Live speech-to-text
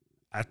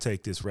I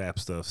take this rap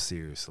stuff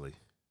seriously.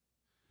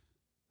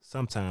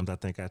 Sometimes I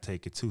think I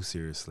take it too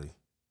seriously.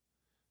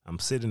 I'm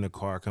sitting in the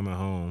car coming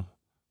home,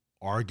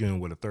 arguing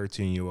with a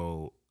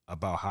 13-year-old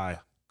about how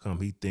come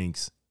he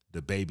thinks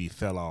the baby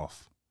fell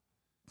off.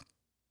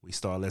 We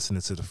start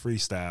listening to the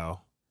freestyle,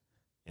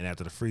 and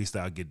after the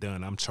freestyle get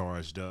done, I'm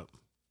charged up.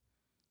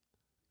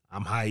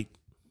 I'm hyped,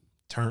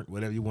 turned,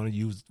 whatever you want to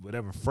use,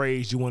 whatever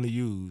phrase you want to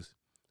use,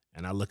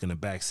 and I look in the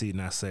back seat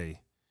and I say,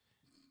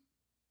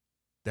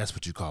 that's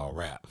what you call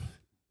rap.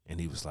 And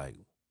he was like,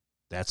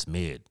 that's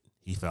mid.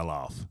 He fell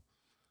off.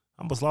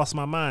 I almost lost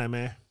my mind,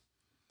 man.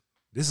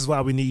 This is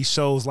why we need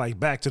shows like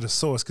Back to the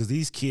Source, because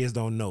these kids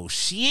don't know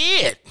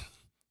shit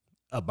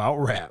about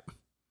rap.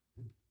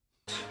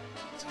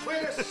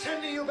 We're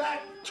sending you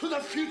back to the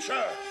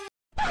future.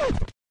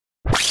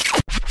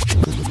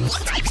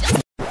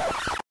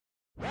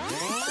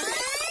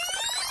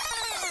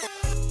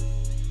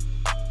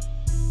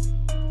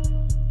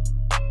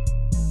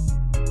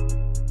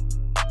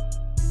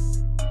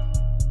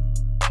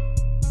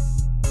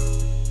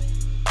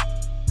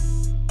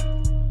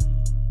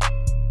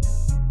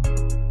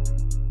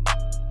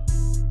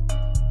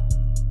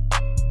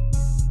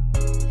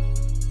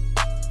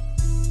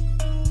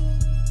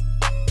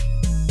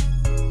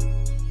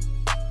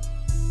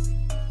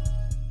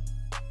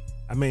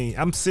 I mean,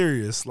 I'm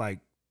serious. Like,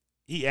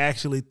 he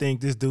actually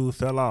think this dude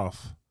fell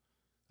off.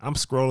 I'm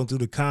scrolling through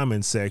the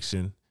comment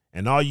section,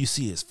 and all you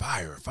see is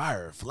fire,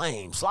 fire,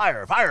 flame,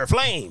 fire, fire,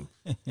 flame.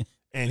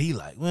 And he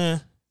like,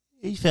 man,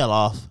 he fell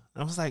off.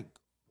 I was like,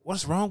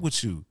 what's wrong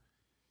with you?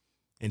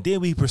 And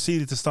then we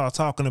proceeded to start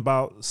talking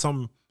about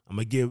I'm going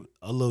to give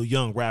a little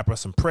young rapper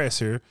some press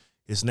here.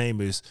 His name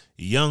is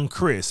Young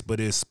Chris, but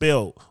it's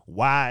spelled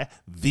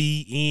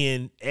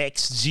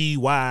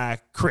YVNXGY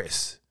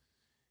Chris.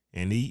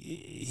 And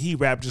he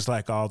rapped just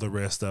like all the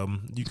rest of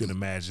them, you can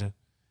imagine.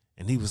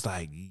 And he was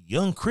like,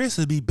 Young Chris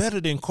would be better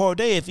than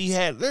Corday if he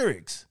had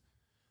lyrics.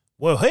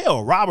 Well,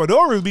 hell, Robert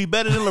Ory would be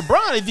better than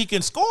LeBron if he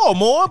can score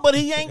more, but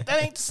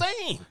that ain't the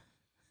same.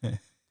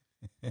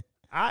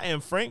 I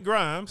am Frank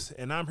Grimes,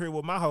 and I'm here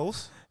with my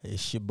host.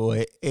 It's your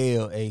boy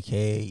L,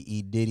 a.k.a.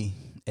 E.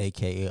 Diddy,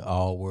 a.k.a.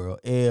 All World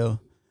L,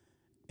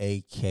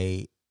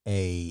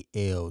 a.k.a.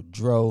 L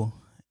Dro,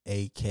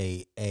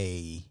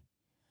 a.k.a.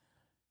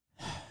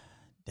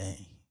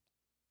 Dang.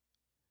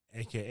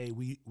 AKA,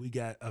 we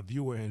got a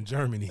viewer in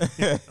Germany,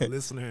 a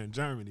listener in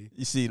Germany.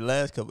 You see, the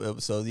last couple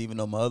episodes, even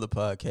on my other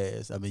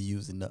podcast, I've been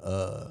using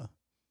the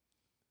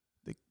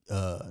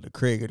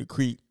Craig of the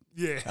Creek.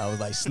 Yeah. I was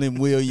like Slim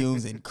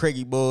Williams and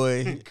Craigie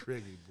Boy.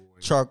 Craigie Boy.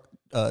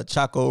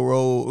 Chaco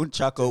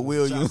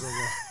Williams.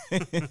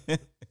 They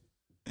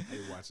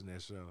watching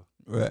that show.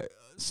 Right.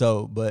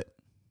 So, but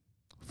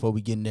before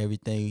we get into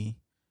everything,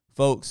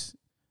 folks,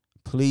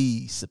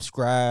 please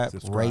subscribe,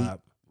 rate,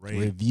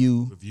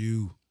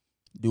 review,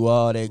 do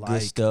all that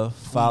good stuff.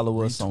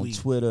 Follow us on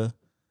Twitter.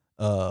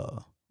 I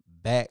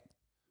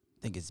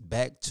think it's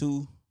back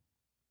to.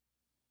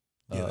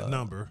 The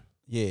number.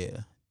 Yeah.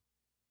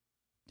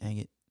 Dang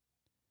it.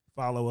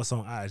 Follow us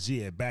on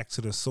IG at Back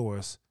to the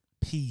Source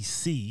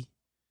PC.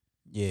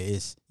 Yeah,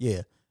 it's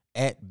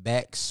at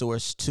Back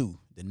Source 2,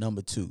 the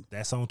number 2.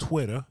 That's on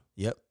Twitter.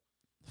 Yep.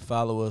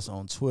 Follow us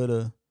on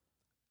Twitter.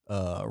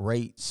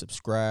 Rate,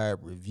 subscribe,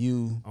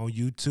 review on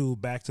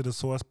YouTube. Back to the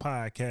Source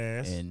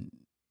podcast. And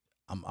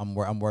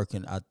I'm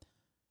working.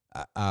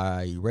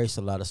 I erased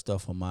a lot of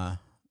stuff on my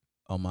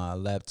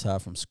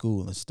laptop from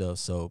school and stuff.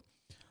 So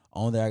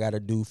only thing I got to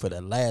do for the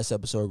last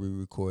episode we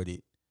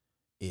recorded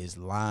is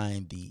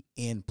line the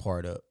end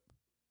part up.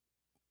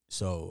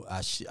 So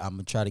I'm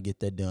gonna try to get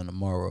that done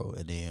tomorrow,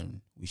 and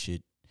then we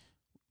should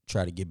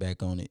try to get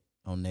back on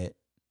that.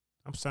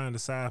 I'm trying to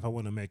decide if I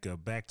want to make a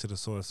Back to the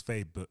Source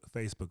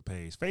Facebook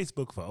page.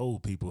 Facebook for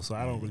old people, so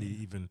I don't really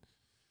even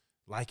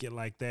like it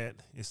like that.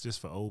 It's just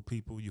for old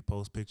people. You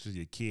post pictures of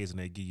your kids, and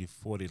they give you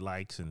 40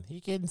 likes, and he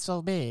getting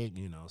so big,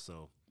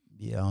 so.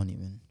 Yeah, I don't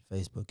even.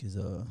 Facebook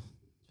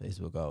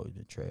always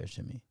been trash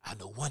to me. I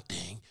know one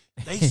thing.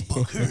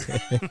 Facebook,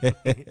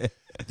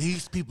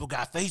 these people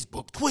got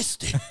Facebook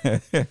twisted.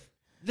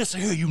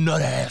 Listen here, you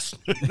nut ass.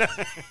 I'm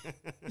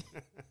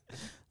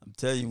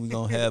telling you, we're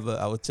going to have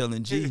I was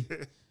telling G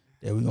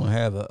that we're going to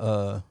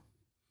have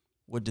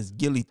what does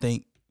Gilly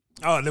think?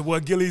 Oh,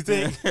 what Gilly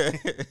think?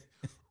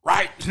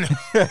 Right.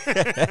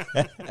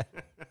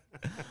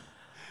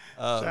 Shout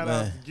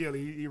out to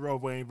Gilly. He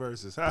wrote Wayne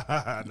verses.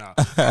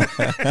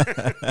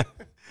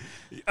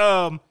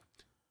 No.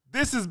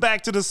 This is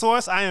Back to the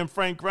Source. I am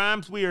Frank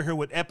Grimes. We are here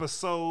with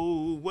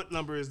episode, what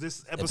number is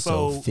this?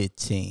 Episode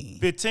 15.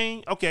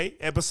 15? Okay,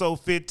 episode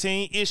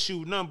 15,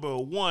 issue number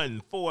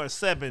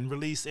 147,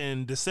 released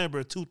in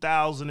December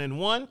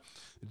 2001.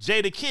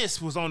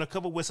 Jadakiss was on the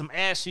cover with some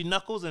ashy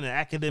knuckles and an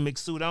academic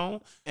suit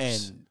on.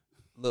 And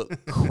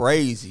look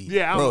crazy.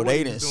 Yeah, bro,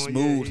 they done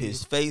smooth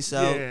his face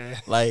out. Yeah.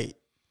 Like,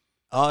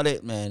 all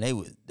that, man,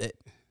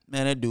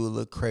 that dude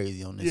look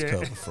crazy on this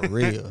cover, for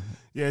real.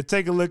 Yeah,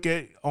 take a look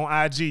at on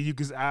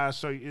IG. I'll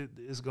show you.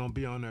 It's gonna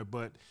be on there.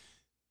 But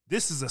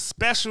this is a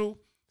special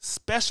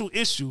special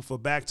issue for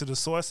Back to the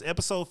Source.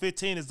 Episode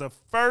 15 is the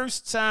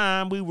first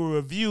time we will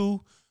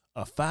review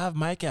a 5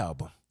 Mic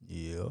album.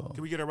 Yeah.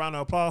 Can we get a round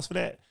of applause for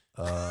that?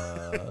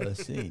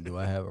 Let's see. Do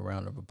I have a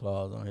round of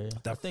applause on here?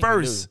 The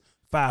first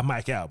 5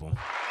 Mic album.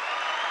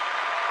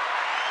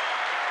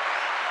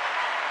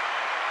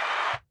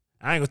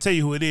 I ain't gonna tell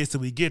you who it is till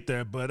we get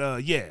there,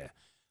 but yeah.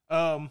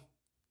 A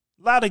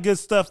lot of good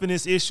stuff in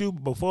this issue.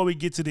 Before we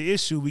get to the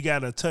issue, we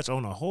gotta touch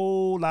on a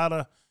whole lot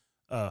of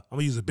I'm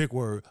gonna use a big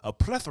word, a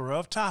plethora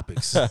of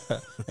topics.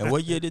 And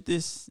what year did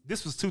this?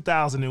 This was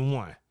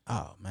 2001.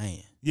 Oh man.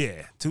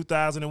 Yeah,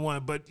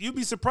 2001. But you'd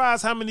be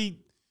surprised how many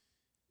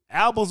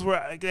albums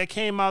that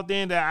came out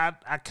then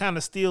that I kind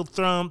of still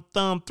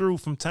thumb through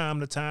from time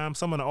to time.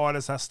 Some of the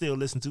artists I still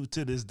listen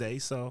to this day.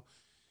 So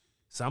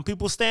some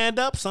people stand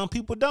up, some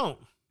people don't.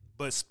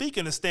 But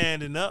speaking of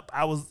standing up,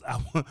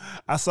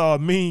 I saw a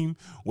meme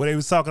where they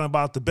was talking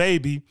about the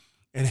baby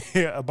and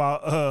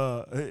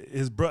about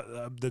his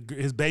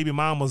baby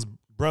mama's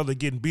brother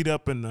getting beat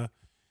up in the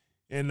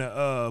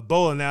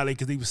bowling alley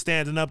because he was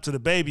standing up to the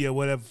baby or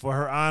whatever for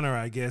her honor,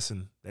 I guess,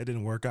 and that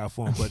didn't work out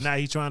for him. But now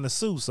he's trying to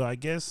sue, so I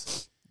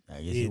guess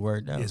it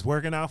worked out. It's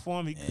working out for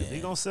him.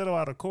 He gonna settle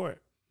out of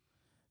court.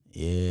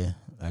 Yeah,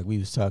 like we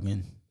was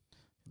talking,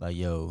 like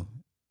yo,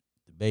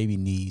 the baby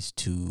needs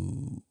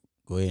to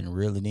go ahead and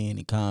reel it in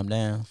and calm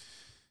down.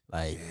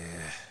 Like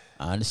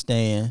I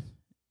understand,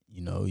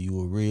 you know, you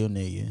a real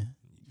nigga.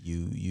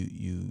 You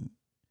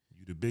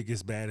the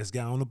biggest, baddest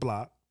guy on the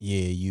block.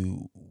 Yeah,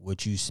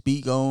 what you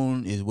speak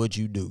on is what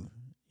you do.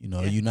 You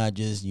know, you're not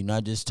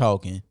just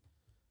talking.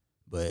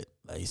 But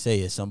like you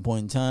say, at some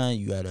point in time,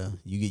 you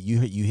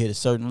hit a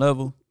certain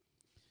level,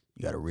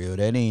 you gotta reel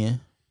that in.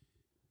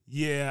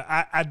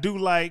 Yeah, I do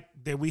like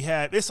that we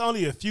have. It's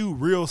only a few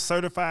real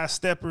certified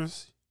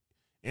steppers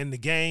in the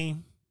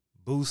game.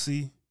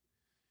 Boosie,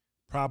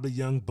 probably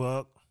Young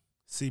Buck,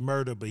 C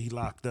Murder, but he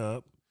locked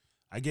up.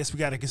 I guess we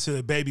got to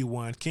consider Baby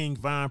one. King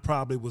Von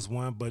probably was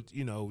one, but,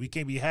 you know, we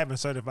can't be having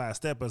certified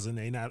steppers and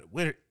they not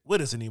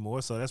with us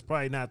anymore, so that's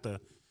probably not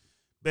the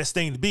best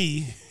thing to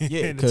be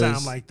in a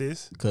time like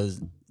this. Because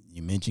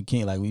you mentioned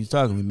King, like we was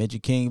talking, we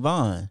mentioned King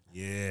Von.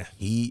 Yeah.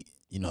 He,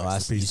 you know,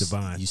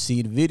 you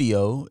see the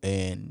video,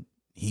 and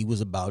he was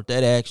about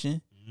that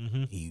action.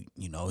 Mm-hmm.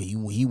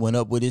 He went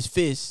up with his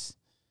fists,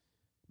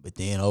 but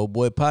then old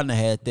boy partner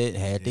had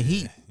the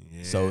heat.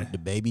 Yeah. So the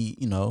baby,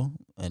 you know,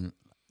 and,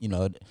 you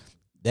know,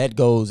 that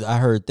goes. I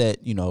heard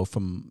that, you know,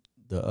 from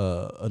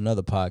the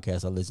another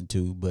podcast I listened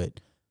to, but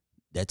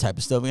that type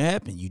of stuff can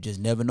happen. You just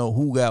never know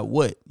who got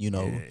what. You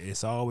know,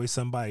 it's always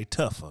somebody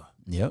tougher.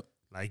 Yep.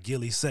 Like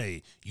Gilly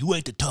say, you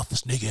ain't the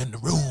toughest nigga in the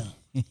room.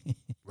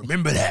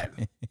 Remember that,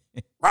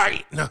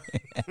 right? No.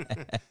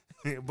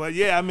 But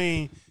yeah, I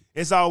mean,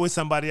 it's always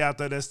somebody out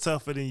there that's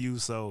tougher than you.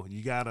 So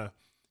you gotta.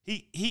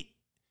 He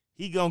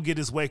gonna get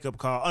his wake up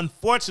call.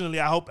 Unfortunately,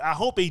 I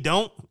hope he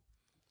don't.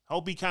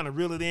 Hope he kind of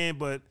reel it in,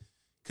 but.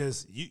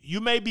 Because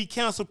you may be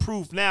counsel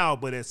proof now,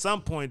 but at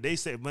some point they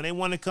said when they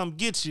want to come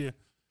get you,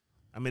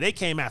 I mean, they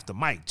came after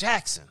Mike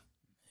Jackson.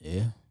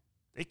 Yeah.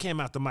 They came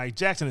after Mike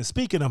Jackson. And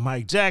speaking of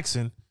Mike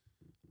Jackson,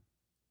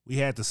 we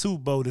had the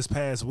Super Bowl this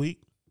past week.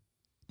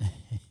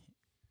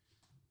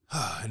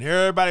 And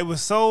everybody was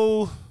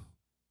so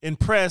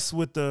impressed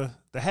with the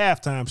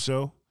halftime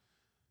show.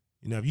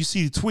 You know, if you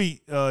see the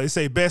tweet, it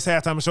say best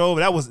halftime show over.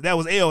 That was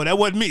L. That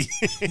wasn't me.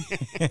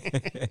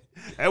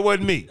 That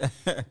wasn't me.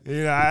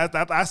 You know,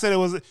 I said it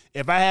was.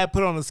 If I had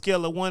put on a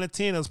scale of 1 to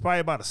 10, it was probably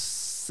about a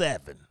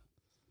 7.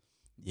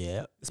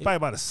 Yeah, it's probably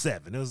about a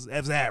 7. It was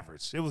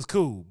average. It was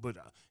cool, but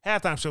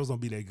halftime shows don't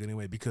be that good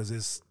anyway because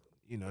it's,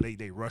 you know,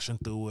 they rushing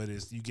through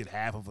it. You get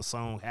half of a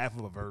song, half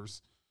of a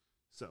verse.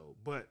 So,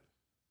 but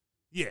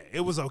yeah, it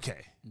was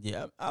okay.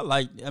 Yeah,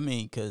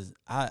 because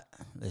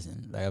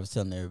listen, like I was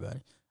telling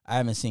everybody. I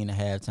haven't seen a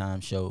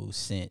halftime show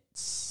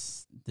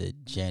since the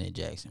Janet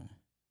Jackson.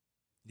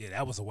 Yeah,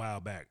 that was a while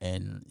back.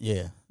 And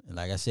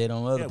like I said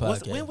on other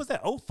podcasts. When was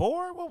that?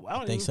 04? Well,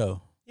 I think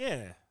so.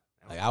 Yeah.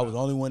 Like I was the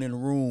only one in the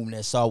room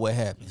that saw what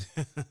happened.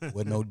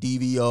 With no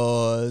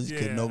DVRs,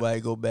 couldn't nobody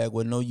go back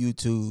with no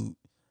YouTube.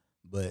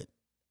 But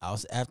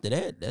after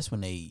that, that's when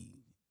they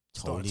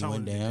totally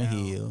went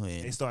downhill.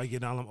 And they started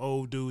getting all them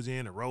old dudes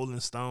in, the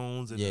Rolling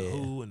Stones and the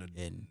Who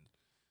and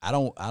I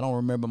don't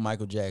remember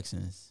Michael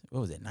Jackson's.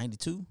 What was it?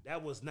 92?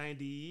 That was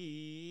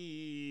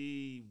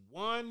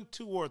 91,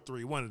 2 or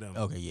 3, one of them.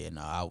 Okay, yeah,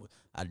 no,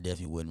 I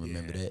definitely wouldn't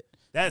remember that.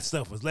 That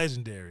stuff was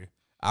legendary.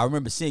 I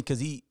remember seeing because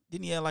he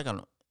have like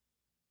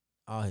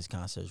all his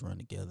concerts run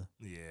together.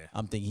 Yeah,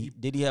 I'm thinking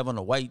did he have on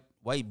a white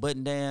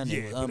button down?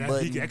 Yeah,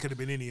 that could have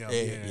been any of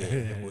them.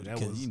 Yeah,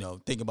 because you know,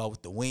 think about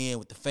with the wind,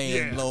 with the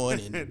fan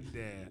blowing,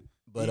 and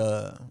But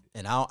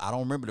and I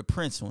don't remember the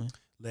Prince one.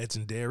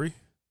 Legendary.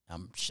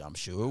 I'm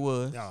sure it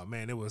was. Oh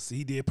man, it was.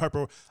 He did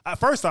Purple.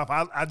 First off,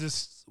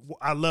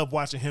 I love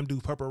watching him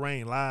do Purple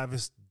Rain live.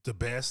 It's the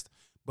best.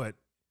 But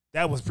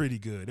that was pretty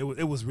good.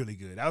 It was really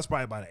good. That was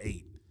probably about an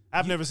 8.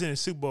 I've never seen a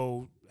Super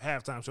Bowl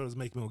halftime show that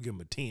make me give him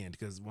a 10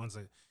 because once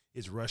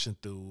it's rushing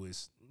through,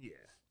 it's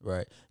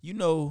right. You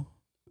know,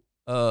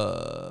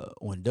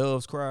 when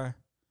doves cry,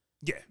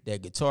 Yeah.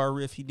 That guitar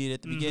riff he did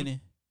at the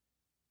beginning,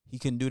 he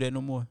couldn't do that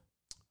no more.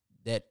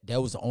 That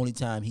was the only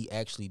time he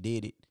actually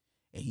did it.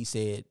 And he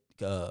said,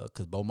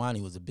 because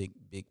Bomani was a big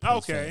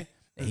Prince fan,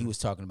 and he was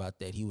talking about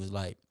that. He was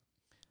like,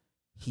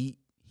 he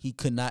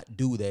could not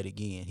do that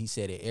again. He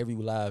said at every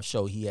live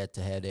show he had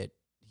to have that.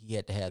 He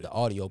had to have the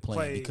audio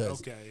playing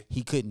because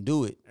he couldn't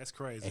do it. That's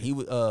crazy. And he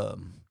was,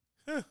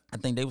 I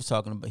think they was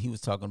talking about. He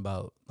was talking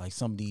about like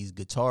some of these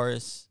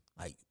guitarists,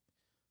 like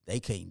they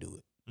can't do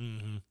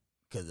it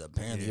because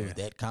apparently it was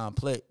that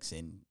complex.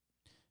 And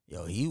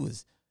he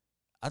was.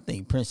 I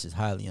think Prince is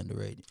highly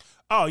underrated.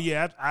 Oh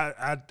yeah,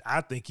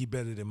 I think he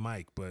better than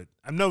Mike, but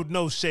I'm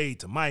no shade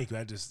to Mike.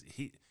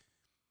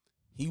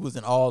 He was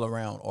an all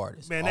around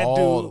artist. Man, that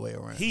all dude, the way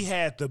around. He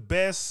had the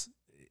best.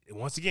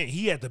 Once again,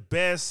 he had the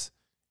best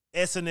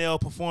SNL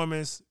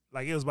performance.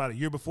 Like it was about a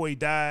year before he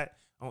died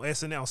on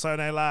SNL on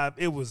Saturday Night Live.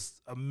 It was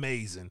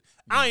amazing.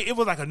 It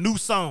was like a new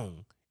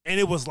song, and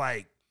it was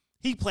like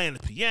he playing the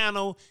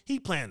piano, he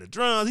playing the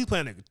drums, he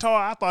playing the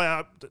guitar. I thought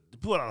I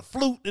put out a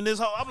flute in this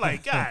whole. I'm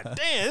like, God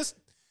damn,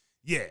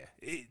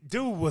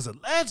 dude was a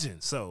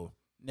legend. So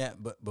now,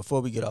 but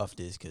before we get off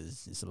this,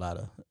 because it's a lot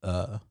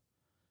of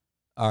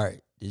all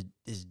right,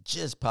 this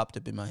just popped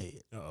up in my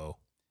head. Uh-oh.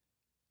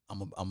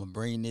 I'm gonna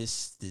bring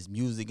this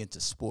music into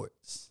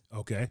sports.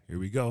 Okay, here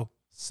we go.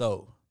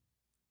 So,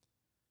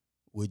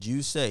 would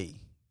you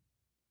say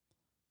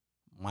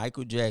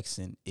Michael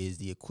Jackson is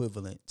the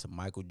equivalent to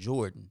Michael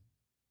Jordan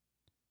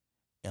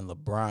and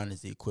LeBron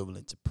is the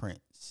equivalent to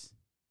Prince?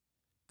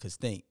 Because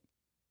think,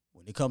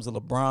 when it comes to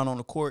LeBron on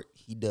the court,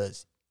 he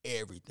does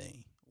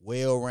everything.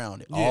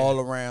 Well-rounded, all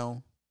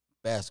around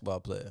basketball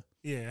player.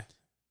 Yeah.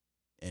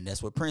 And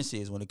that's what Prince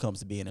is when it comes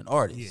to being an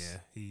artist.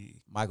 Yeah.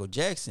 Michael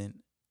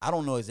Jackson, I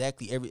don't know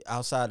exactly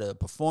outside of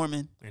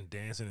performing and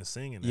dancing and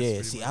singing.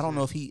 Yeah, see, I don't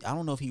know if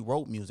he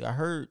wrote music.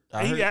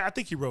 I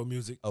think he wrote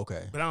music.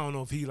 Okay, but I don't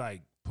know if he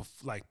like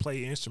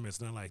play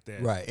instruments, nothing like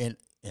that. Right,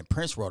 and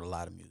Prince wrote a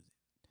lot of music.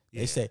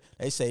 Yeah.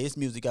 They say it's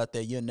music out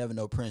there you'll never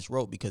know Prince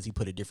wrote because he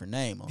put a different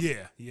name on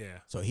it. Yeah.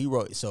 So he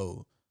wrote.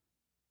 So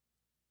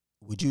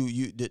would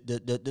you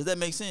does that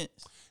make sense?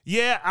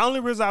 Yeah,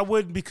 only reason I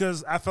wouldn't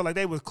because I felt like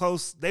they were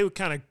close. They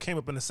kind of came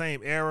up in the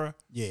same era.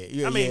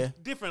 Yeah. I mean,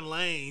 different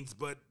lanes,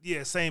 but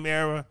yeah, same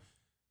era.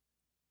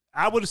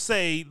 I would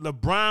say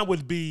LeBron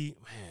would be,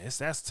 man,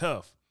 that's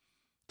tough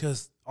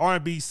because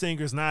R&B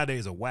singers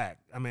nowadays are whack.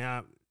 I mean,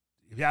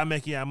 if y'all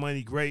making y'all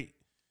money, great,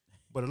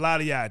 but a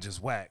lot of y'all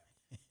just whack.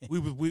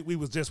 We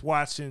was just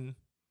watching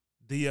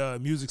the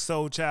Music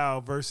Soul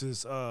Child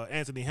versus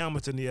Anthony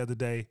Hamilton the other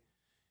day,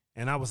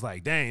 and I was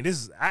like, dang,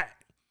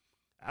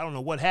 I don't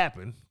know what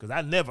happened because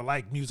I never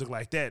liked music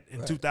like that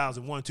in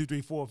 2001, 2,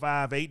 3, 4,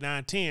 5, 8,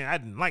 9, 10. I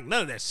didn't like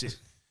none of that shit.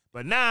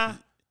 But now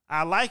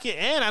I like it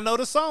and I know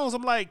the songs.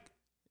 I'm like,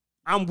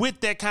 I'm with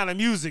that kind of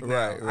music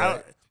now.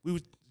 Right. We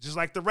was just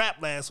like the rap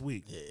last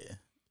week. Yeah.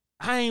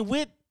 I ain't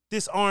with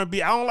this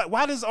R&B. I don't like,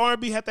 why does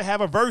R&B have to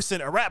have a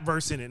rap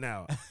verse in it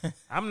now?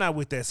 I'm not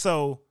with that.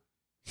 So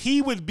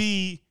he would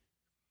be,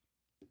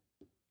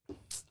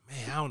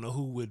 man, I don't know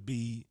who would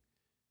be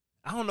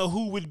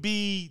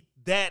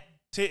that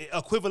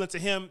equivalent to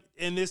him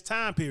in this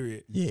time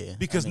period. Yeah.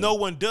 Because no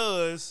one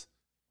does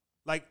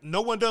what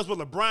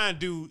LeBron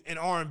do in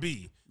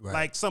R&B. Right.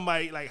 Like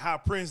somebody like how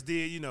Prince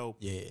did,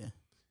 Yeah.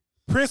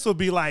 Prince would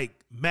be like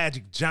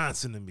Magic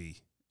Johnson to me.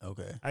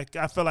 Okay.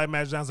 I feel like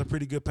Magic Johnson's a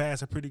pretty good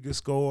passer, pretty good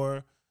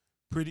scorer,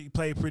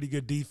 played pretty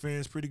good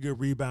defense, pretty good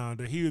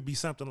rebounder. He would be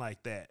something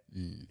like that.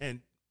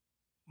 And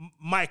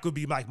Mike would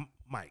be like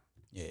Mike.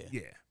 Yeah.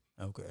 Yeah.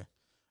 Okay.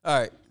 All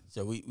right.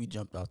 So we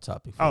jumped off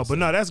topic. But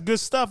no, that's good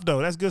stuff, though.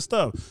 That's good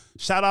stuff.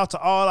 Shout out to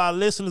all our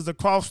listeners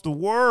across the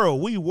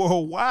world. We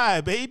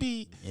worldwide,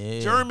 baby. Yeah.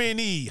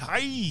 Germany. Hi.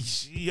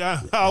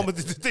 Yeah, I almost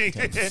did the thing.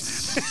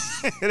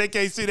 They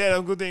can't see that.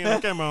 I'm good thing on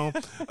the camera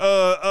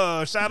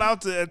on. Shout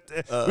out to,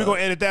 we're going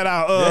to edit that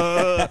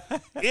out.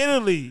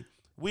 Italy.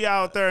 We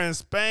out there in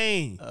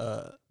Spain.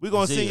 We're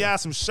going to send y'all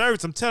some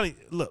shirts. I'm telling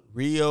you. Look.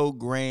 Rio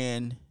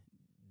Grande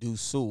do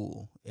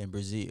Sul in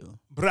Brazil.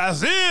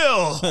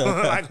 Brazil,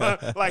 like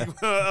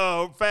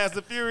Fast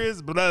and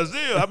Furious,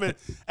 Brazil. I mean,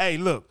 hey,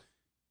 look,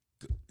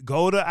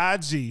 go to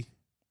IG,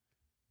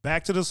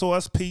 Back to the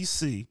Source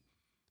PC,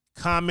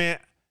 comment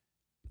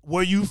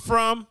where you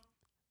from.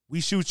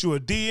 We shoot you a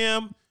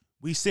DM.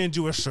 We send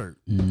you a shirt.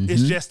 Mm-hmm.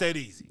 It's just that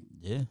easy.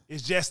 Yeah,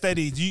 it's just that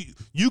easy.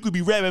 You could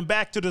be rapping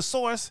Back to the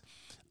Source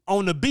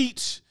on the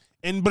beach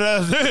in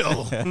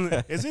Brazil.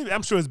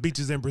 I'm sure it's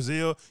beaches in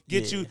Brazil.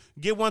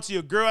 Get one to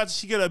your girl after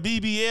she get a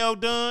BBL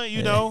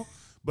done, know.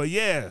 But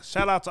yeah,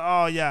 shout out to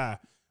all y'all.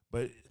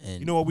 But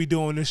you know what we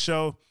do on this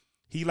show?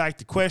 He like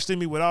to question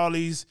me with all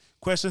these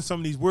questions, some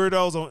of these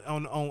weirdos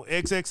on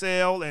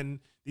XXL and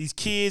these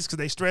kids because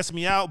they stress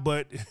me out.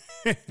 But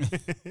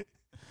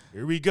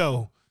here we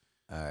go.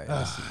 All right,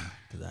 let's see.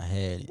 Because I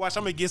had it. Watch,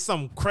 I'm going to get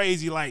something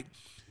crazy like,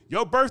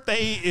 your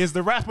birthday is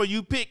the rapper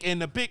you pick,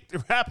 and the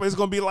rapper is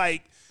going to be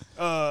like,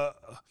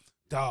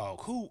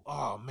 dog, who?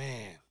 Oh,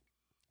 man.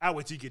 I'll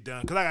wait till you get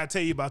done because I got to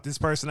tell you about this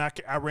person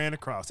I ran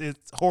across.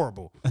 It's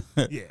horrible.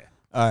 Yeah.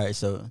 All right,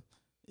 so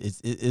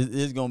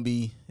It's gonna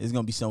be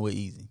somewhere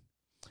easy.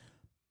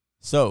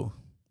 So,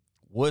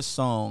 what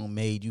song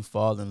made you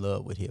fall in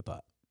love with hip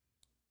hop?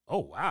 Oh,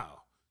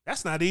 wow.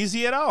 That's not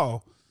easy at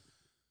all.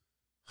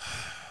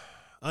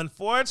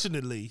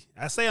 Unfortunately,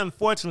 I say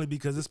unfortunately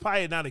because it's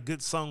probably not a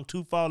good song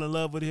to fall in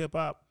love with hip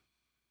hop.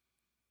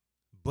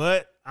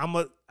 But I'm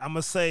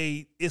a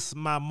say it's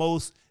my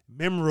most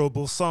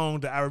memorable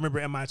song that I remember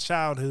in my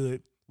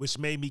childhood, which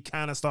made me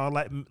kind of start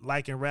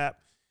liking rap.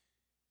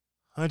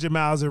 100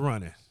 Miles and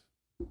Running.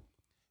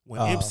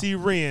 When MC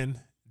Ren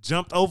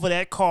jumped over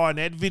that car in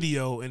that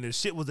video and the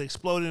shit was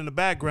exploding in the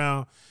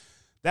background,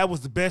 that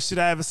was the best shit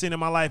I ever seen in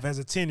my life as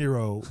a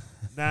 10-year-old,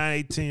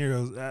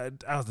 18-year-old.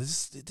 I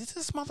was like, did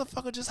this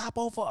motherfucker just hop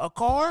over a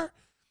car?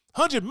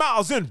 100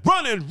 miles and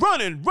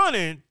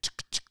running.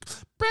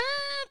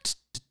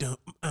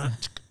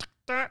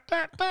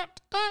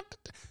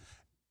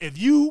 If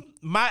you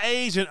my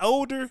age and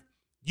older,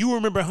 you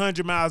remember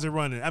 100 Miles and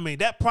Running. I mean,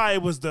 that probably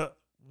was the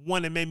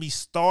one that made me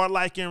start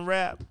liking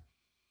rap.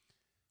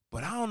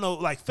 But I don't know,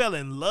 like fell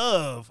in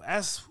love.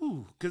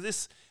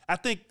 Because I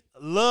think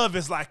love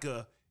is like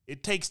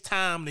it takes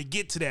time to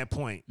get to that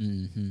point.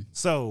 Mm-hmm.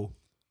 So,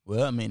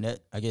 well, I mean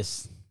I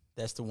guess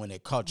that's the one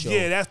that caught you.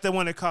 Yeah, that's the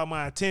one that caught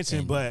my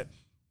attention. But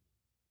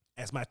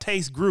as my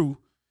taste grew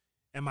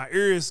and my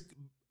ears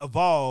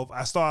evolved,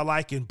 I started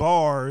liking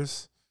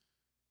bars.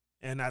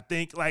 And I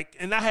think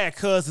and I had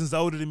cousins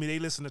older than me. They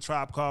listened to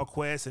Tribe Called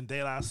Quest and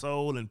De La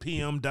Soul and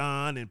PM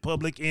Dawn and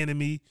Public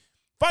Enemy.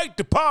 Fight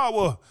the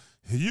power.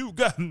 You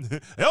got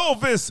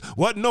Elvis.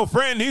 Wasn't no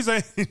friend. He's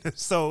a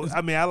so.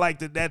 I mean, I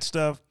liked it. That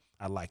stuff.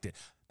 I liked it.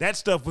 That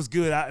stuff was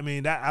good. I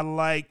mean, I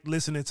liked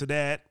listening to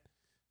that.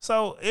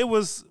 So it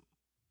was.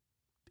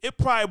 It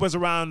probably was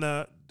around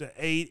the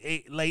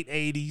late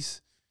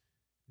 80s.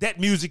 That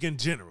music in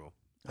general.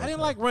 Okay. I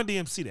didn't like Run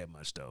DMC that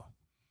much though.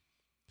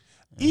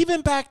 Yeah.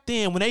 Even back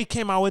then, when they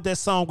came out with that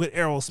song with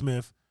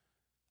Aerosmith,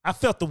 I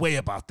felt the way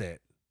about that.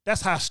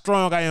 That's how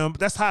strong I am.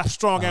 That's how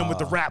strong I am with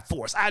the rap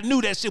force. I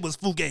knew that shit was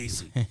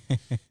fugazi.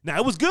 Now,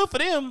 it was good for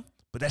them,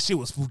 but that shit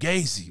was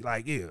fugazi.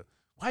 Like, yeah,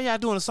 why y'all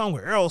doing a song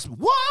with Aerosmith?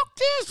 Walk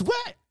this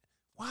way.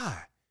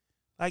 Why?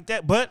 Like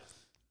that. But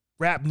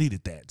rap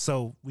needed that.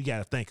 So we got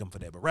to thank them for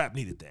that. But rap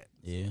needed that.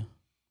 Yeah.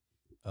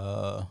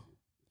 For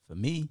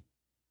me,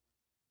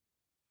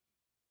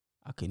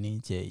 I couldn't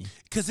even tell you.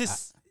 Because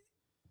it's,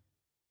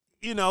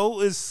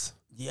 it's.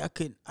 Yeah,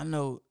 I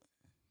know.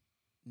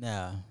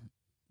 Nah.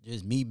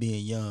 Just me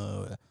being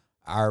young,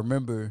 I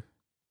remember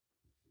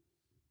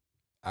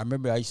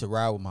I used to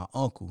ride with my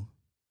uncle,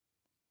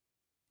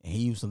 and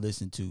he used to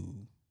listen to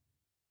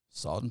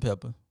Salt and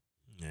Pepper,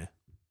 yeah,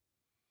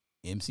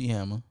 MC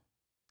Hammer.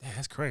 Damn,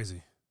 that's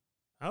crazy.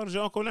 How old is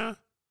your uncle now?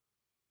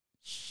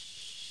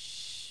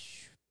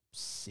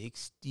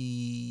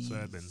 60, so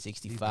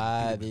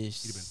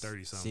 65-ish. He'd been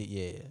 30-something.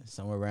 Yeah,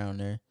 somewhere around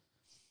there.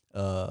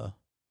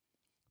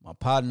 My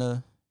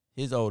partner,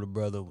 his older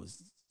brother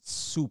was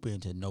super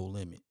into No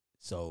Limit.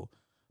 So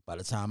by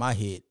the time I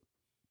hit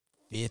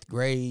 5th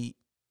grade,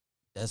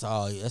 that's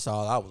all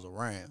I was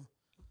around.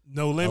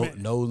 No Limit?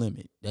 No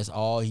Limit. That's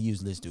all he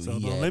used to listen to. So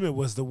No Limit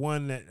was the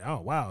one that, oh,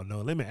 wow.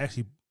 No Limit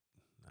actually,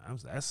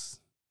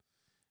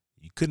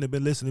 you couldn't have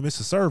been listening to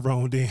Mr.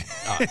 Servone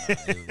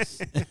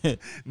then.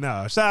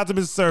 No, shout out to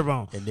Mr.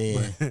 Servone. And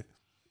then,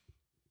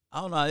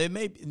 I don't know, it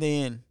may be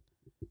then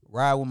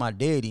Ride With My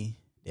Daddy,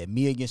 that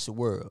Me Against the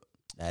World.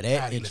 Now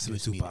that introduced me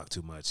to Tupac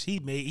too much.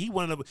 He's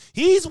one of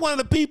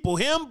the people.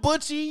 Him,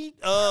 Butchie,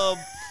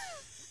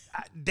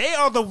 they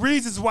are the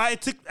reasons why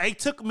it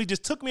took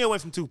me away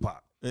from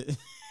Tupac.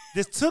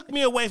 This took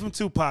me away from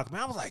Tupac.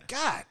 Man, I was like,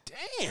 God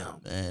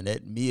damn. Man,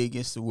 that Me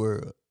Against the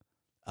World,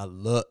 I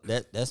love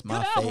that. That's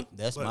my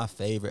my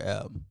favorite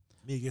album.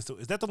 Me Against the.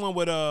 Is that the one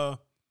with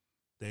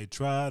They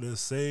try to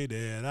say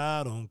that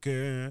I don't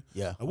care.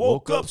 Yeah, I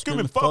woke up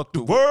screaming, "Fuck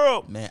the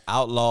world." Man,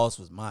 Outlaws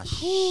was my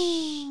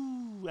shit.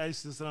 I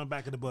used to sit on the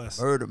back of the bus.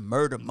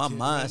 Murder, my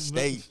mind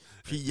state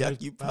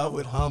preoccupied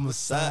with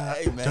homicide.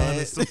 Hey, man, trying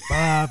to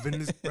survive in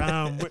this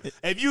brown.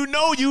 If you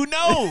know, you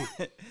know.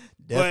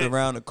 Death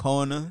around the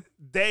corner.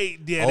 They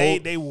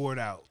wore it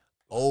out.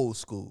 Old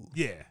school.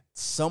 Yeah.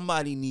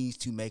 Somebody needs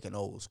to make an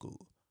old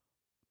school.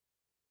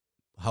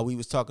 How we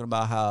was talking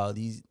about how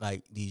this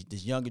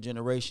younger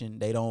generation,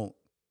 they don't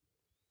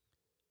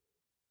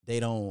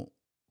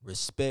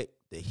respect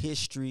the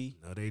history.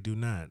 No, they do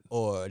not.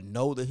 Or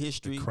know the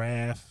history. The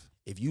craft.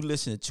 If you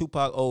listen to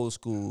Tupac Old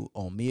School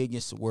on Me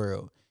Against the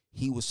World,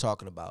 he was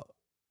talking about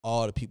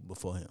all the people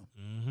before him.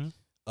 Mm-hmm.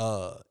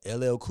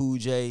 LL Cool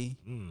J.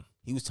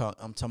 He was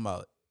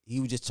he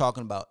was just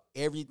talking about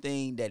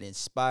everything that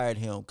inspired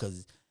him.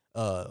 Because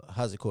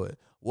how's it called?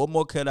 What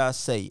more could I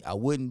say? I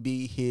wouldn't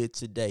be here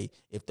today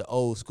if the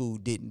old school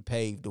didn't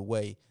pave the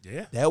way.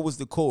 Yeah, that was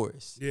the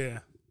chorus. Yeah,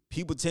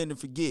 people tend to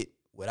forget.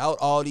 Without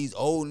all these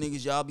old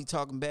niggas y'all be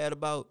talking bad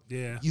about,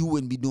 you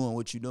wouldn't be doing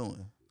what you're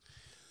doing.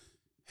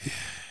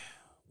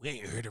 We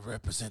ain't here to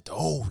represent the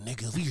old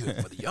niggas. We here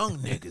for the young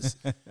niggas.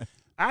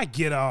 I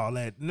get all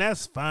that, and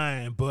that's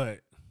fine,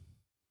 but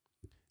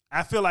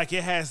I feel like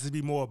it has to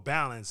be more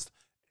balanced.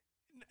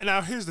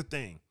 now here's the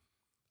thing.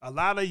 A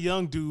lot of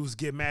young dudes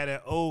get mad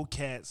at old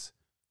cats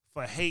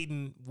for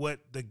hating what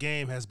the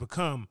game has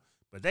become.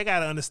 But they got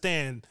to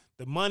understand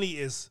the money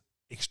is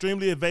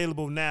extremely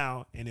available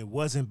now, and it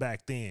wasn't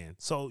back then.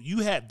 So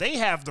they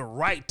have the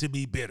right to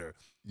be bitter.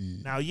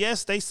 Now,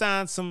 yes, they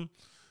signed some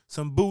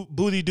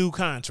booty-doo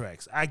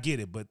contracts. I get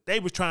it, but they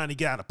were trying to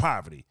get out of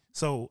poverty.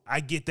 So I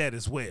get that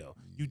as well.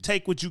 You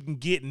take what you can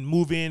get and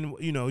move in.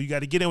 You know, you got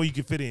to get in where you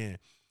can fit in.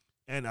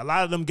 And a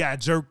lot of them got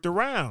jerked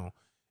around.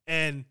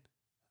 And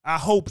I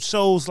hope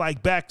shows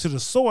like Back to the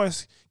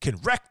Source can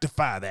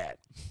rectify that.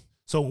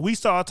 So when we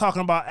start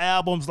talking about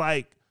albums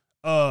like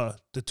the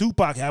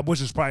Tupac album,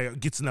 which is probably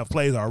gets enough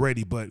plays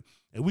already, but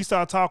if we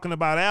start talking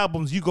about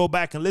albums, you go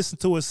back and listen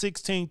to it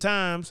 16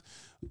 times,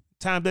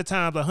 times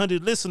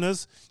 100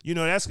 listeners, you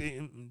know, that's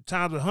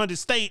times 100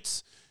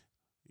 states.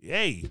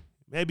 Hey,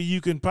 maybe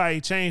you can probably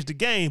change the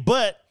game.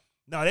 But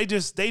no, they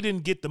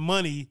didn't get the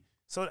money.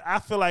 So I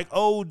feel like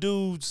old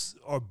dudes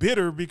are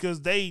bitter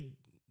because they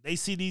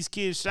see these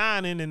kids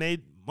shining and they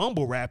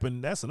mumble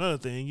rapping. That's another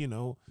thing, you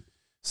know.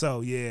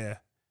 So yeah,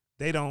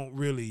 they don't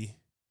really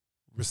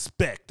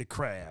respect the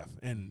craft.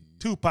 And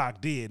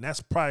Tupac did, and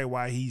that's probably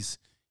why he's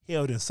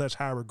held in such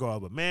high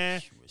regard. But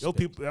man, your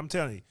people, I'm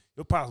telling you,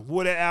 your pops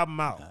wore that album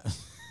out.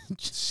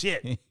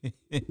 Shit. Man,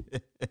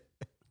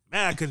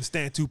 I couldn't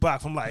stand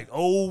Tupac from like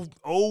from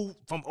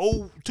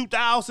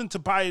 2000 to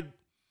probably,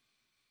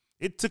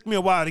 it took me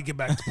a while to get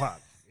back to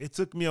Pac. It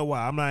took me a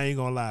while. I'm not even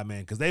gonna lie,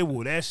 man, because they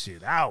wore that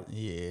shit out.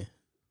 Yeah.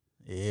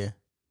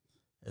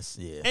 That's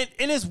And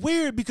it's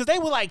weird because they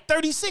were like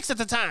 36 at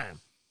the time.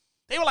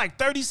 They were like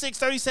 36,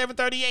 37,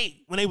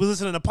 38 when they was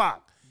listening to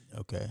Pac.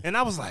 Okay. And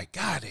I was like,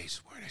 God, they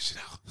just wear that shit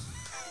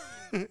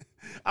out.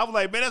 I was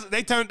like, man,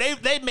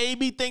 they made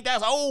me think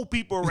that's old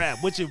people rap,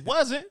 which it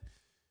wasn't.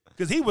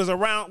 Because he was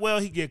around,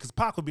 because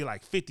Pac would be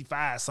like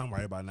 55 somewhere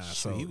right about now.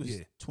 So he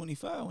was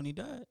 25 when he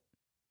died.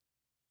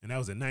 And that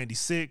was in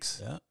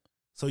 96. Yeah.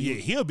 So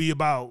he'll be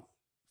about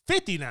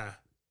 50 now.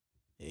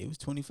 Yeah, he was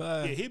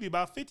 25. Yeah, he'll be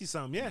about 50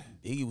 something, yeah.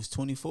 Biggie was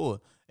 24.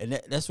 And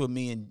that's what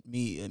me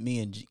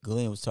and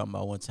Glenn was talking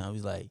about one time.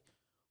 He's like,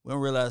 we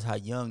don't realize how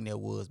young that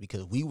was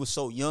because we were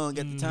so young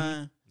at the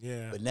time.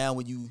 Yeah. But now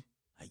when you,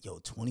 like,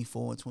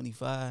 24 and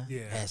 25,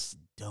 that's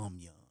dumb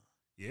young.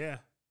 Yeah.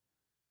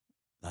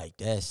 Like,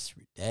 that's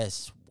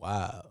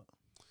wild.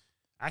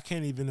 I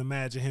can't even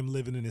imagine him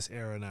living in this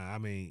era now. I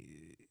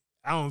mean,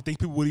 I don't think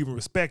people would even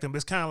respect him.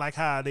 It's kind of like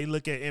how they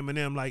look at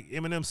Eminem. Like,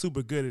 Eminem's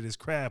super good at his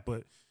craft,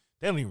 but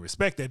they don't even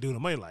respect that dude.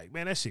 I'm like,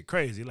 man, that shit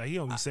crazy. Like, he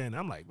don't be saying that.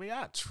 I'm like, man,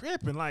 y'all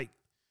tripping. Like,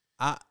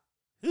 I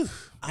don't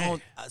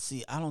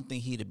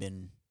think he would have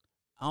been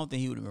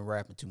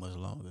rapping too much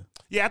longer.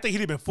 Yeah, I think he'd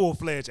have been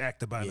full-fledged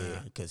actor by now. Yeah,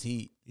 because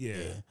he'd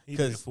been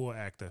a full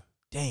actor.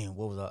 Damn,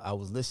 what was I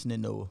was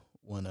listening to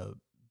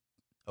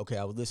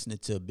I was listening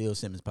to Bill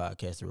Simmons'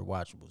 podcast, The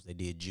Rewatchables. They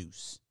did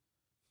Juice.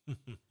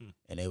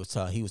 And he was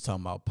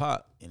talking about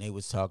Pac, and they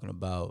was talking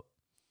about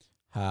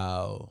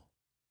how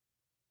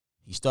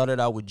he started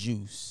out with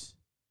Juice,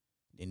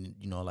 and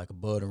like a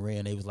Bud and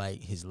Red. They was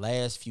like his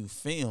last few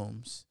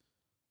films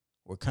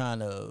were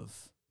kind of.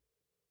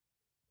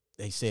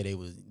 They said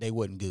they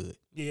wasn't good.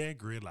 Yeah,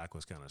 Gridlock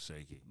was kind of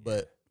shaky.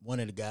 But one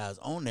of the guys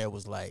on there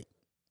was like,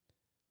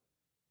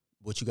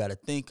 what you got to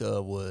think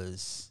of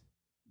was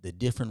the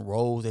different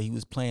roles that he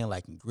was playing,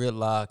 like in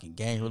Gridlock and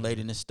gang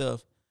related and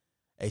stuff.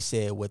 They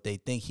said what they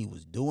think he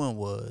was doing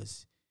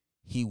was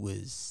he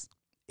was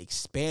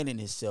expanding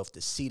himself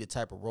to see the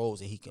type of roles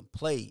that he can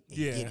play and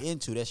get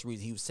into. That's the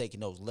reason he was taking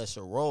those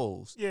lesser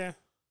roles. Yeah.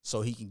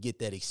 So he can get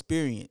that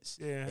experience.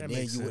 Yeah. And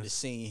then you would have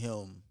seen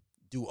him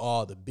do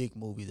all the bigger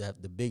movies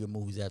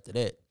after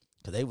that.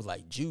 Because they was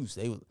like Juice.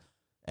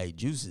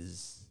 Juice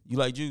is, you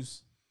like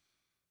Juice?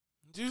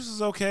 Juice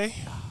is okay.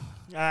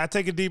 I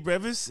take a deep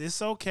breath.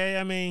 It's okay.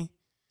 I mean,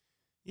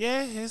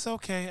 yeah, it's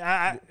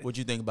okay. What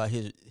you think about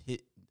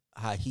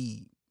how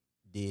he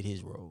did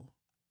his role?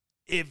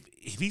 If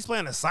he's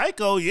playing a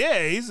psycho,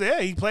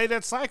 he played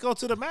that psycho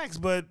to the max.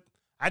 But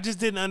I just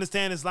didn't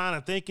understand his line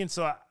of thinking.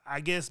 So I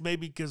guess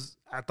maybe because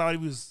I thought he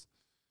was,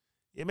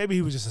 maybe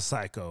he was just a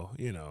psycho,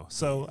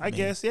 So I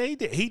guess he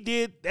did. He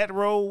did that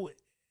role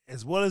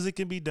as well as it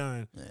can be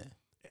done. Yeah.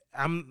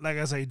 I'm like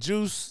I say,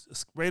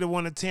 Juice rated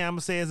 1 to 10. I'm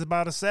gonna say it's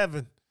about a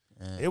 7.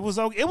 It was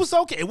okay. It was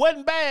okay. It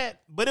wasn't bad,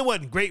 but it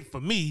wasn't great for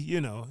me.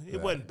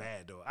 It wasn't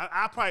bad though.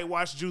 I probably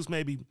watched Juice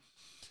maybe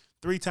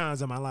 3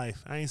 times in my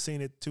life. I ain't seen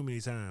it too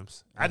many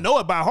times. I know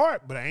it by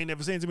heart, but I ain't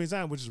never seen it too many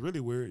times, which is really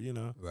weird.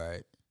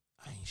 Right.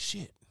 I ain't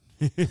shit.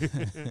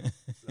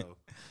 So.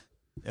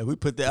 Yeah, I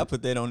put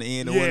that on the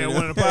end of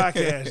one of the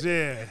podcasts.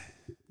 Yeah.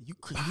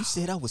 You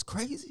said I was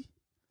crazy.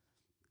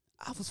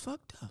 I was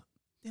fucked up.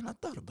 Then I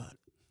thought about it.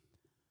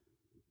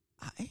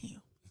 I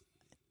am.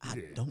 I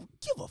don't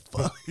give a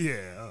fuck.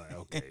 Yeah. All right.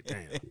 Okay.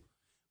 Damn.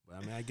 But I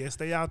mean, I guess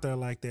they out there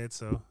like that.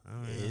 So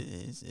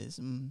it's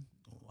some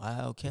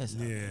wild cats.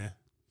 Yeah.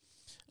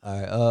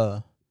 All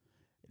right.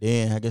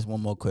 Then I guess one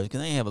more question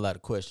because I ain't have a lot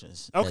of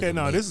questions. Okay.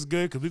 No, this is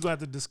good because we're gonna have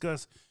to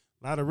discuss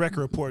A lot of record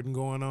reporting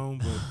going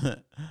on,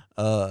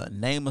 but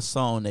Name a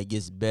song that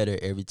gets better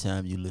every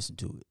time you listen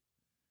to it.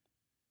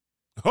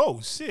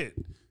 oh shit.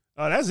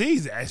 Oh, that's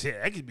easy. Actually,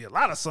 that could be a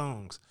lot of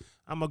songs.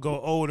 I'm gonna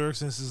go older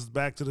since it's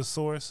back to the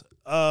source.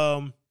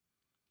 Tila.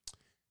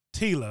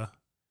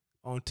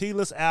 On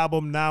Tila's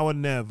album Now or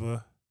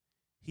Never,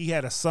 he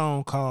had a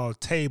song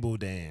called Table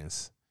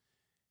Dance.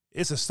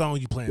 It's a song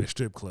you play in a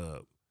strip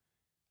club.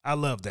 I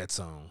love that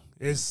song.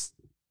 It's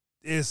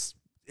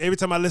every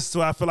time I listen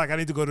to it, I feel like I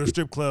need to go to a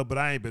strip club, but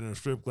I ain't been in a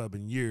strip club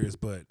in years.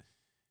 But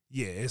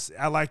yeah,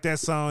 I like that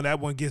song. That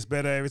one gets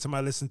better every time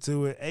I listen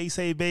to it. Hey,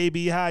 say,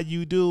 baby, how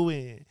you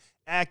doing?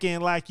 Acting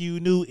like you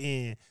new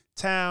in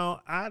town.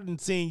 I done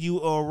seen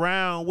you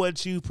around.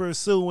 What you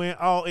pursuing?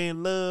 All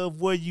in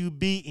love. Where you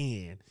be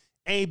in?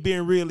 Ain't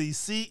been really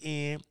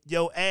seeing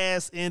your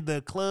ass in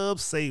the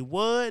club. Say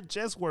what?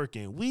 Just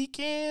working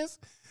weekends?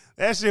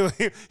 That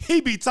shit,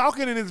 he be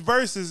talking in his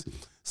verses.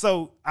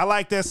 So I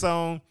like that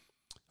song.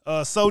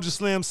 Soulja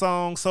Slim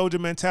song, Soldier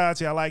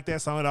Mentality. I like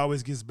that song. It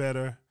always gets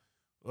better.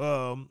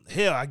 Hell,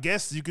 I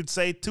guess you could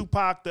say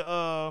Tupac,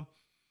 the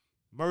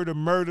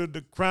murder,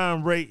 the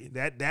crime rate.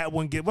 That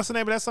one get. What's the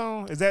name of that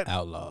song? Is that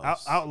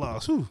Outlaws?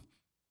 Outlaws. Whew.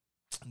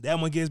 That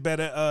one gets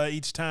better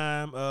each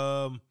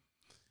time.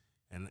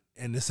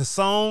 And it's a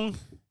song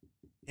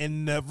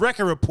in the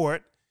record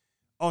report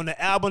on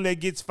the album that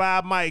gets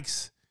 5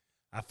 mics.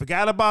 I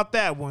forgot about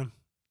that one.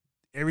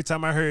 Every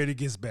time I hear it, it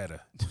gets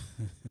better.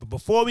 But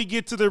before we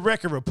get to the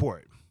record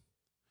report,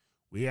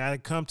 we gotta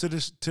come to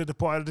the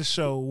part of the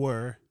show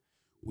where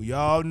we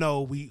all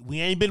know we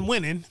ain't been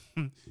winning.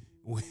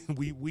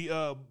 we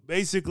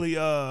basically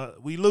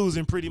we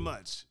losing pretty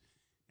much,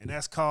 and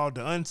that's called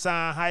the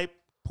unsigned hype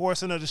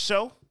portion of the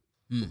show.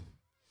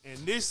 And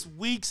this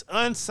week's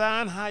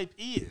unsigned hype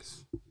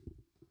is.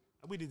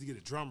 We need to get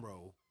a drum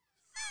roll.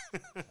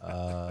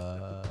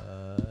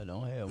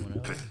 Don't have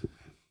one else.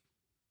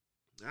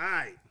 All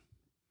right.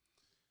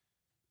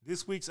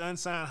 This week's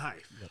unsigned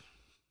hype.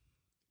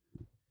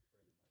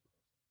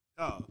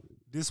 Yep.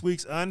 This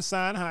week's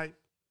unsigned hype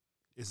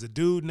is a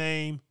dude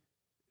named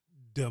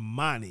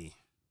Damani.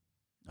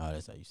 Oh,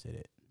 that's how you say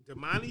that.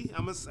 Damani?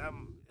 Am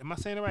I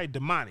saying it right?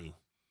 Damani.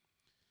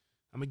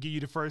 I'm gonna give you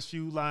the first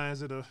few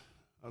lines of the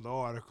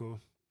article.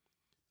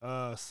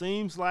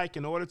 Seems like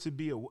in order to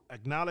be an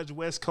acknowledged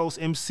West Coast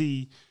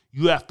MC,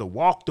 you have to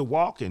walk the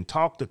walk and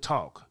talk the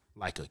talk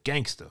like a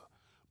gangster.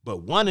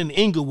 But one in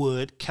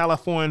Inglewood,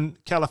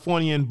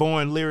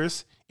 Californian-born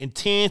lyricist,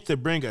 intends to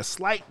bring a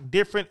slight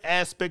different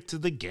aspect to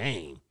the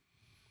game.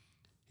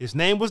 His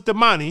name was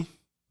Damani.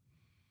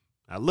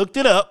 I looked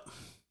it up.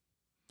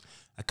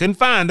 I couldn't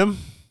find him.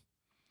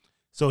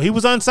 So he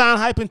was unsigned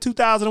hype in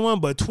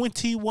 2001, but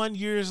 21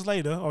 years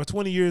later, or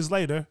 20 years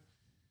later,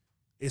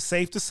 it's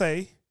safe to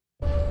say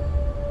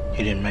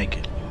he didn't make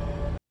it.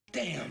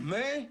 Damn,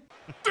 man.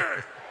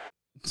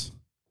 It's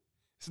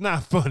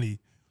not funny.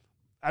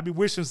 I be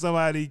wishing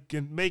somebody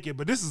can make it,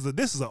 but this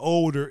is an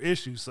older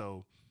issue.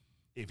 So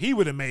if he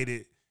would have made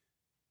it,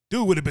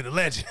 dude would have been a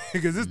legend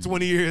because it's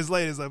 20 years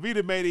later. So if he'd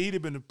have made it, he'd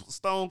have been a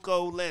stone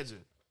cold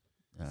legend.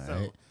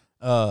 All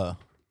right.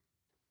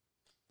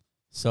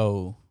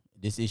 So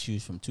this issue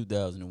is from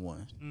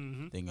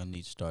 2001. I think I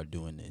need to start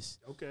doing this.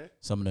 Okay.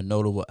 Some of the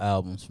notable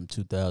albums from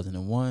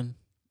 2001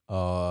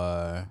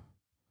 are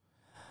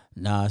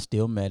Nas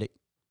Stillmatic.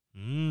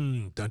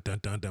 Dun dun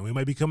dun dun. We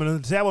might be coming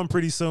up to that one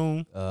pretty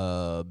soon.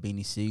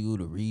 Beanie Siegel,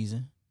 The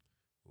Reason.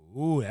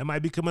 Ooh, that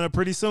might be coming up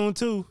pretty soon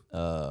too.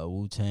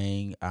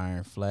 Wu-Tang,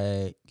 Iron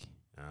Flag.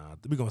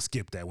 We're gonna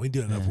skip that. We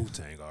did enough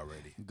Wu-Tang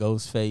already.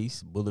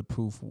 Ghostface,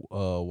 Bulletproof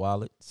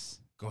Wallets.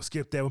 Gonna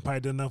skip that one.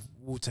 Probably did enough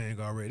Wu-Tang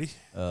already.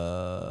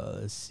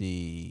 Let's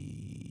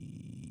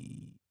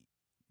see.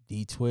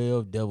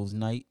 D12, Devil's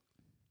Night.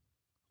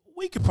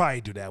 We could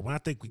probably do that one. I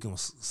think we gonna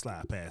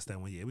slide past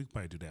that one. Yeah, we could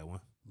probably do that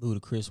one.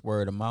 Ludacris,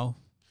 Word of Mouth.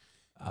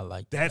 I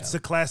like that. That's a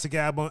classic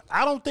album.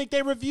 I don't think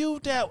they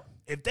reviewed that.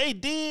 If they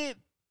did,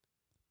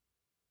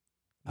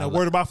 no,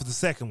 Word of Mouth was the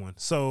second one.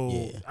 So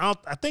yeah.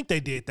 I think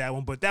they did that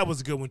one, but that was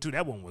a good one too.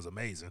 That one was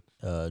amazing.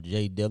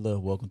 Jay Dilla,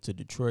 Welcome to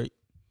Detroit.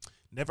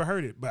 Never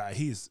heard it, but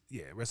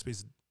rest in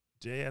peace,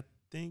 Jay. I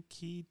think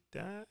he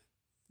died.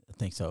 I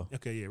think so.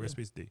 Okay, yeah, rest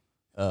in peace, D.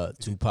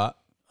 Tupac,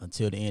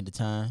 Until the End of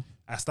Time.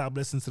 I stopped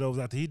listening to those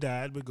after he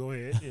died, but go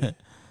ahead. Yeah.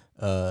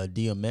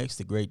 DMX,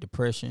 The Great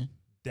Depression.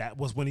 That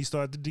was when he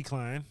started to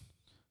decline.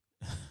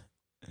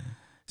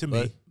 To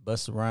me.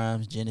 Busta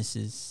Rhymes,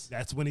 Genesis.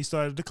 That's when he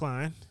started to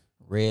decline.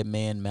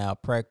 Redman,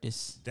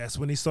 Malpractice. That's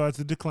when he started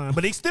to decline.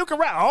 But he still can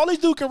rap. All these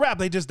dudes can rap.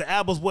 The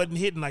albums wasn't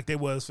hitting like they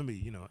was for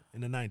me,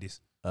 in the 90s.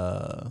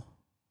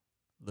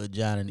 Lil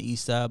Jon and the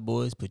East Side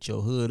Boys, Put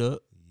Your Hood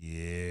Up.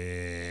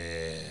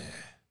 Yeah.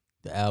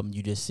 The album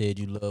you just said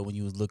you love when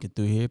you was looking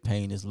through here,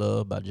 Pain is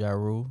Love by Ja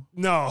Rule.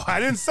 No, I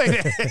didn't say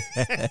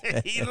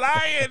that. He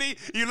lying.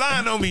 You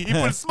lying on me. He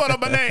put a smut on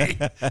my name.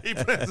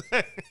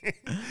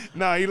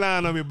 No, he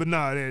lying on me, but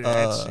no,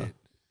 that shit.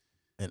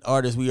 An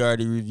artist we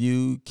already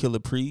reviewed, Killer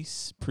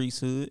Priest,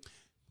 Priesthood.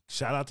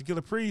 Shout out to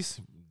Killer Priest.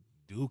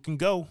 Dude can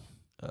go.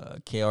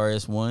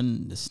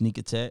 KRS-One, The Sneak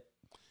Attack.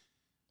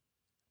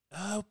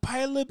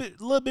 Probably a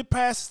little bit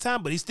past his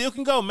time, but he still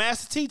can go.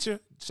 Master teacher.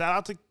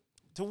 Shout out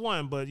to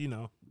one, but you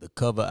know. The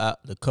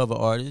cover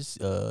artist,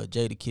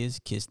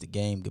 Jadakiss, Kiss the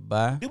Game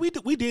Goodbye.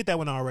 We did that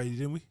one already,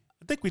 didn't we?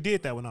 I think we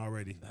did that one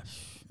already.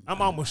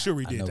 I'm almost sure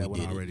we did that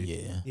one already.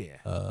 Yeah.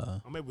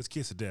 Or maybe it was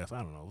Kiss of Death.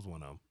 I don't know. It was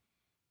one of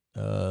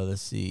them.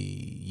 Let's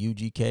see.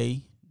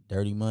 UGK,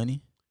 Dirty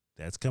Money.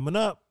 That's coming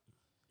up.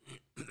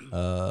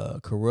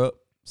 Corrupt,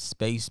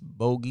 Space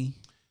Bogey.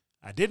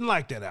 I didn't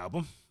like that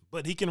album,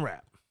 but he can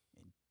rap.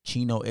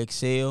 Chino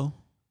XL.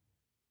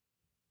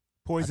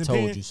 Poison I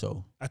told Pen? you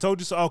so. I told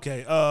you so.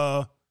 Okay.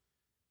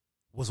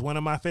 Was one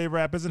of my favorite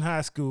rappers in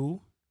high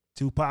school.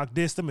 Tupac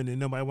dissed him, and then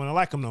nobody want to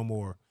like him no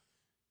more.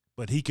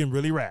 But he can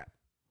really rap.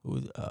 Who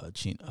was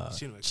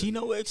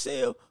Chino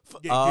XL?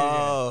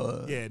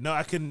 Yeah. No,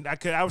 I couldn't.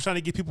 I was trying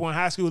to get people in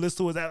high school to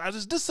listen to it. I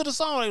just listen to the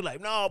song. They were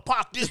like, no,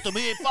 Pac dissed him.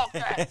 He fuck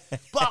that.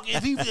 Pac,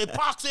 if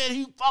Pac said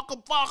he fuck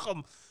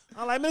him.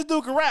 I'm like, this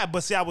dude can rap.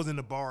 But see, I was in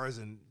the bars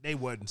and they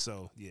wasn't.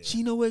 So yeah.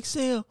 Chino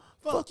XL.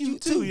 Fuck you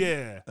too.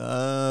 Yeah.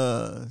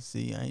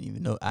 See, I didn't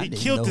even know. He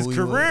killed his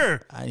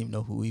career. I didn't even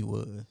know who he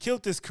was.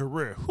 Killed his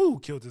career. Who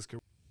killed his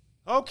career?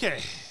 Okay.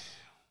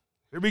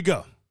 Here we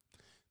go.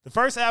 The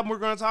first album we're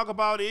going to talk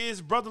about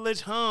is Brother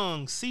Lynch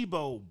Hung,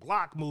 SIBO,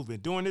 Block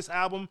Movement. During this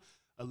album,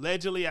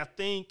 allegedly, I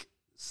think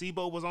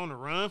SIBO was on the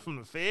run from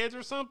the feds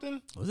or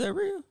something. Was that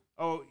real?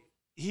 Oh,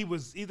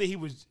 SIBO,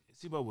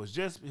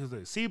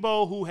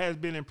 who has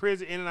been in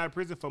prison, in and out of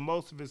prison for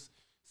most of his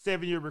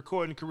 7-year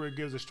recording career,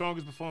 gives the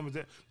strongest performance.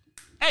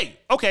 Hey,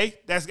 okay,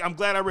 I'm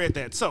glad I read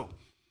that. So,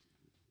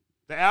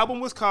 the album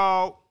was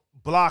called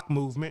Block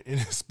Movement, and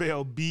it's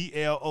spelled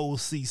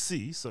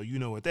BLOCC, so you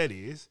know what that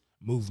is,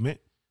 movement.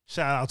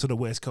 Shout out to the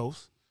West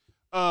Coast.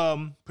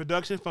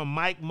 Production from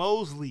Mike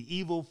Mosley,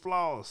 Evil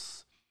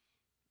Floss.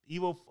 It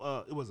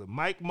was a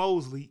Mike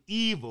Mosley,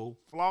 Evil,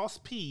 Floss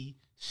P,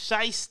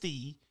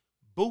 Shiesty,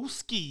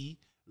 Booski,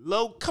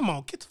 Low. Come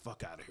on, get the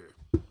fuck out of here.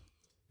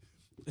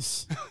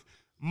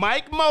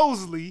 Mike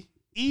Mosley,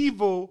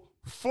 Evil,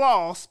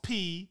 Floss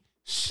P,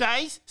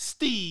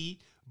 Shiesty,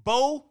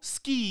 Bo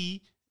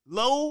Ski,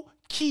 Low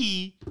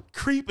Key,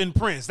 Creep, and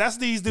Prince. That's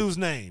these dudes'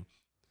 name.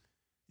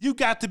 You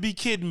got to be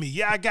kidding me.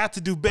 Yeah, I got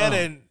to do better.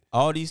 And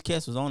all these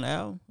cats was on the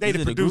album? They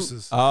the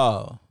producers.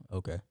 Oh,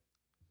 okay.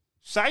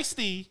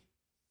 Shiesty,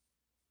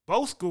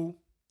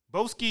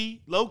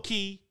 Boski, Low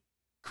Key,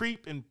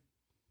 Creep, and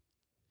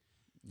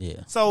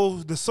yeah. So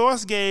the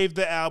source gave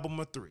the album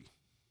a 3.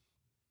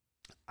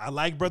 I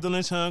like Brother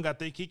Lynch Hung. I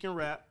think he can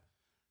rap.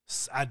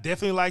 I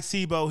definitely like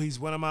SIBO. He's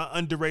one of my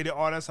underrated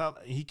artists.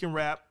 He can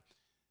rap.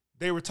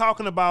 They were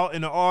talking about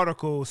in the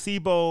article,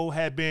 SIBO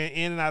had been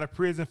in and out of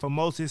prison for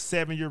most of his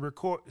 7-year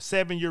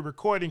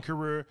recording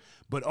career,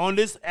 but on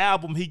this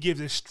album, he gives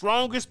his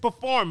strongest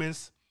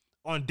performance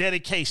on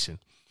Dedication.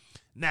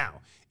 Now,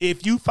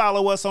 if you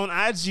follow us on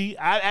IG,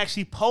 I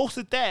actually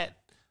posted that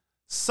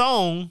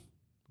song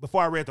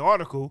before I read the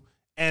article,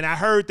 and I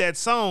heard that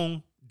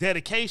song,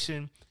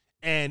 Dedication,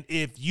 and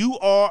if you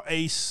are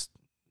a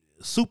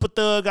super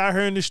thug out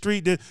here in the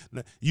street, let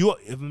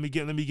me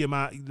get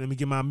my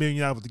 $1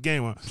 million with the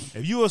game on.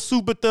 If you a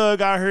super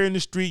thug out here in the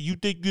street, you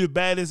think you the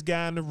baddest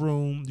guy in the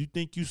room, you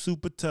think you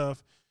super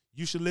tough,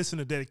 you should listen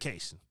to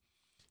Dedication.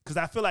 Because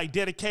I feel like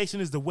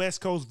Dedication is the West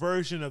Coast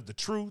version of The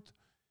Truth.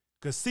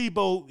 Because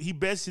SIBO, he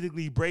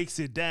basically breaks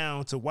it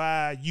down to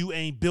why you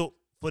ain't built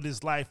for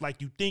this life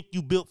like you think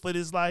you built for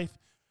this life.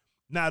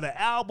 Now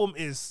the album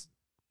is,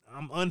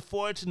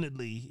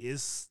 unfortunately,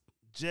 it's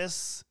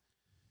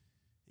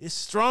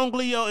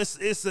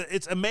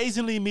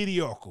amazingly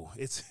mediocre.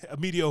 It's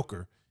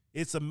mediocre.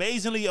 It's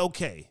amazingly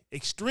okay.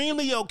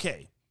 Extremely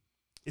okay.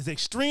 It's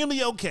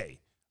extremely okay.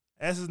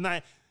 That's as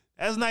nice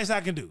as I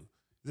can do.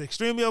 It's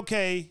extremely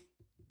okay.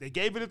 They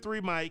gave it a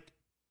 3 mic.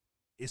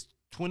 It's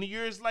 20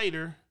 years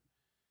later.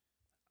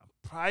 I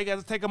probably got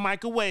to take a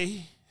mic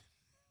away.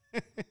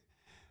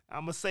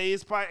 I'm gonna say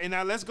it's probably, and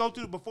now let's go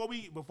through before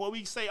we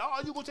say,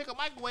 oh, you gonna take a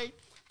mic away.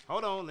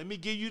 Hold on, let me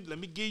give you the,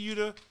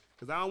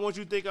 because I don't want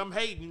you to think I'm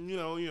hating, you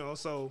know.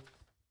 So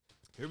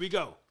here we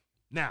go.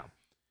 Now,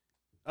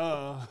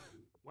 why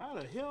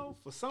the hell?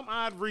 For some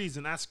odd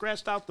reason, I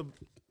scratched out the.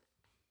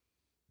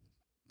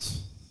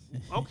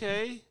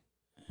 Okay.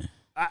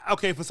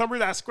 For some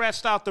reason, I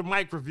scratched out the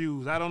mic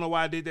reviews. I don't know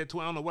why I did that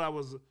too. I don't know what I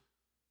was.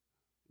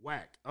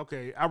 Whack.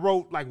 Okay, I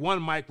wrote like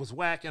 1 mic was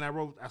whack, and I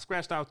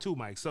scratched out 2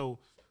 mics. So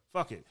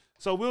fuck it.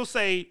 So we'll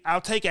say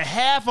I'll take a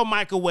half a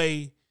mic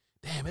away.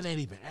 Damn, it ain't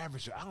even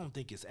average. I don't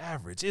think it's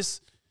average.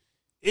 It's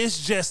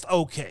just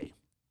okay.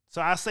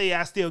 So I say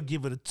I still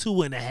give it a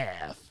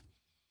 2.5.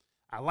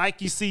 I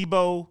like you,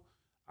 SIBO.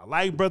 I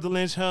like Brother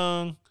Lynch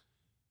Hung.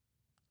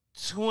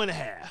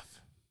 2.5.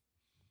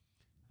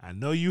 I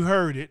know you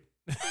heard it.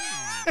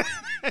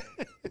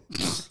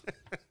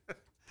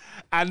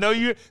 I know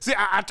you see.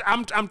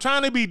 I'm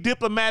trying to be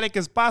diplomatic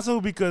as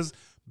possible because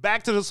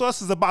Back to the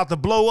Source is about to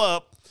blow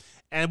up,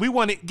 and we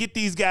want to get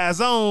these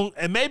guys on,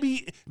 and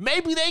maybe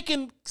they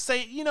can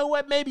say, you know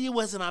what, maybe it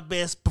wasn't my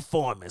best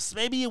performance,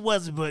 maybe it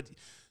wasn't, but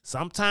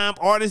sometimes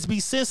artists be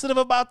sensitive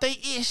about their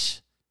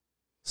ish.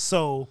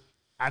 So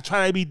I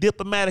try to be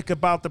diplomatic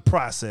about the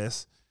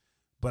process,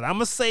 but I'm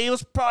gonna say it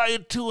was probably a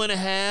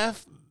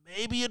 2.5,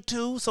 maybe a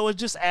 2, so it's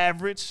just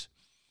average.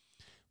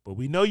 But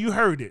we know you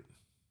heard it.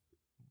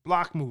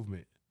 Block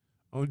Movement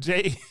on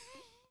J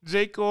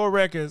Cole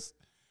Records.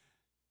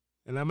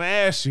 And I'm gonna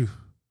ask you,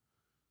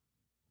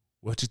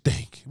 what you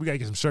think? We gotta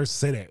get some shirts to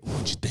say that.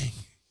 What you think?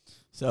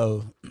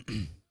 So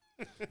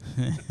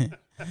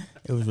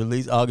it was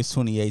released August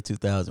 28,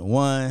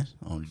 2001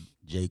 on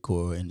J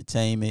Core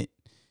Entertainment.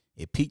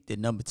 It peaked at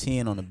number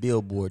 10 on the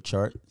Billboard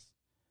charts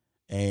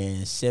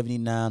and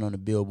 79 on the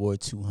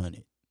Billboard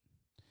 200.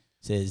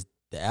 Says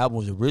the album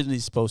was originally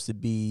supposed to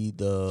be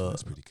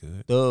That's pretty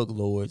good. Thug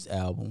Lord's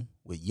album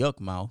with Yuck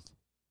Mouth,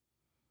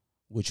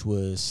 which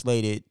was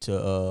slated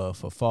to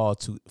for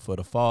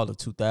the fall of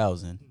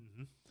 2000.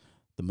 Mm-hmm.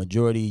 The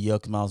majority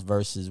of Yuck Mouth's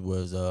verses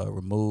was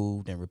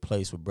removed and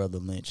replaced with Brother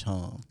Lynch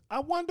Hung. I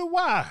wonder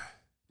why.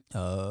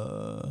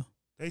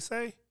 They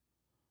say?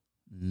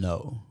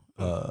 No.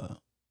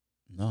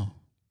 No.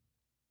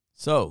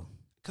 So,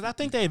 Because I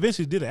think they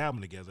eventually did an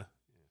album together.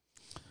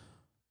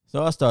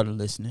 I started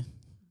listening.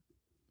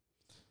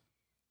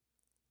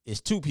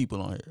 It's two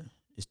people on here.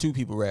 It's two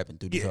people rapping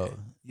through this whole.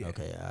 Yeah.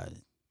 Okay.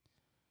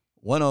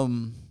 One of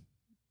them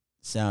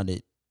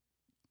sounded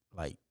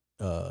like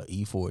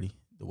E40,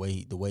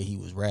 the way he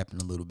was rapping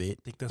a little bit.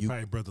 I think that's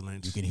probably Brother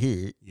Lynch. You can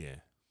hear it. Yeah.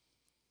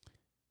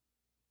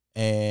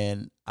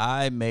 And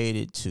I made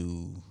it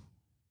to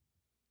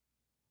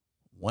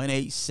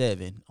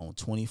 187 on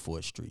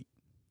 24th Street.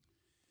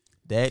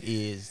 That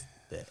is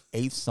the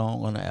 8th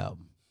song on the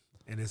album.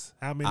 And it's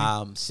how many?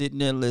 I'm sitting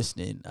there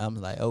listening.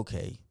 I'm like,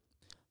 okay,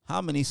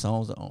 how many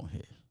songs are on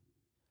here?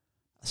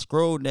 I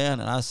scrolled down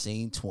and I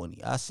seen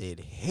 20. I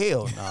said,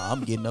 hell no,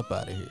 I'm getting up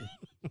out of here.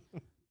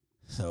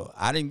 So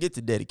I didn't get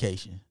to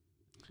Dedication.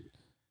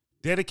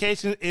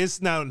 Dedication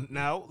is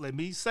now. Let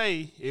me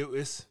say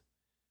it's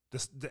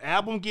the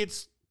album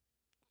gets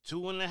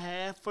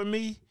 2.5 for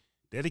me.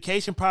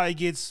 Dedication probably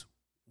gets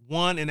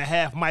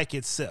 1.5 mic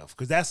itself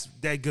because that's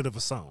that good of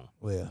a song.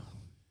 Well,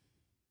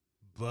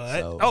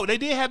 but they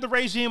did have the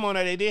Regime on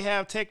there. They did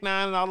have Tech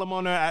Nine and all of them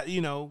on there.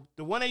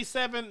 The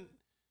 187.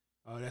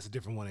 Oh, that's a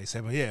different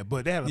 187. Yeah,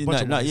 but they had a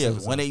bunch of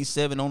 187.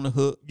 187 on the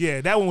hook.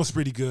 Yeah, that one was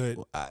pretty good.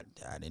 Well, I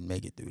didn't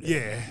make it through that.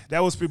 Yeah,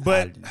 that was pretty.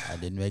 But I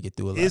didn't make it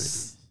through a lot of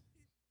these,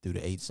 through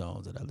the 8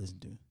 songs that I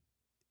listened to.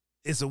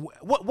 It's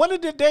what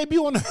did it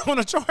debut on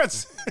the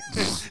charts?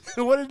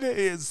 What did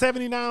it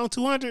 79 on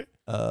 200?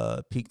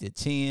 Peaked at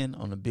 10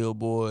 on the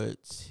Billboard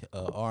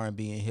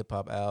R&B and hip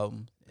hop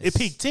album. It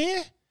peaked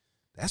 10.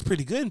 That's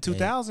pretty good in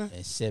 2000.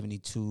 And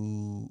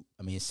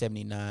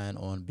 79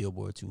 on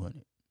Billboard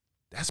 200.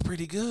 That's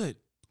pretty good.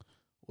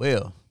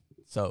 Well,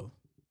 so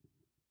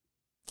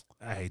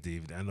I hate to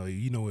even. I know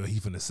you know what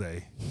he's gonna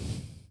say.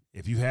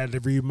 If you had to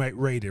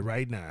rate it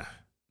right now.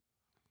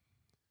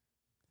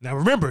 Now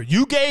remember,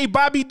 you gave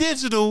Bobby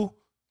Digital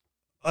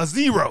a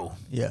 0.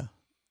 Yeah.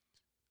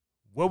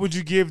 What would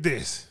you give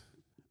this?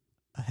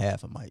 A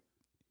half a mic.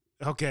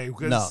 Okay,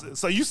 No.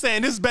 So you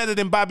saying this is better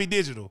than Bobby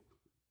Digital?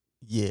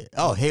 Yeah.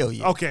 Oh, hell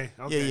yeah. Okay.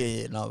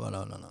 Yeah. No.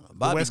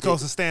 The West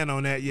Coast will stand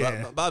on that.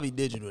 Yeah. Bobby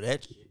Digital.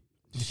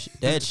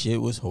 That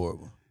shit was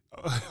horrible.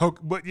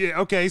 But yeah.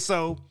 Okay.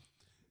 So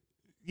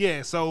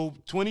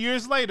 20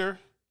 years later,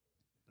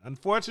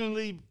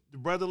 unfortunately, the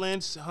Brother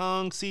Lynch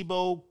Hung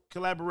Sibo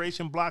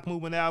collaboration Block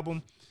Movement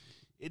album,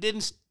 it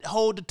didn't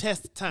hold the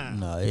test of time.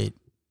 No, it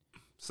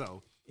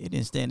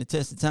didn't stand the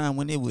test of time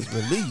when it was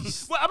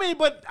released. Well, I mean,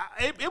 but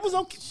it was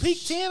on peak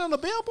 10 on the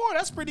Billboard.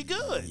 That's pretty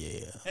good.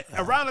 Yeah.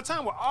 Around the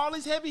time where all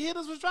these heavy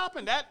hitters was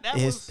dropping, that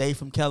was. Stay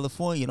from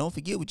California. Don't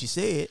forget what you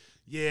said.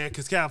 Yeah,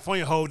 because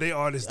California hold their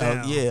artists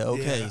down. Yeah,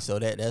 okay. Yeah. So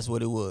that's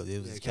what it was.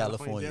 It was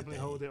California definitely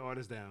thing. hold their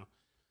artists down.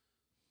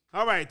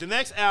 All right, the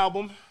next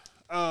album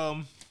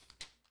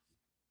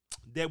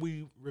that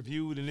we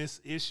reviewed in this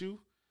issue.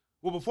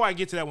 Well, before I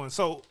get to that one,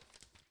 so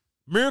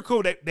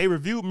Miracle, they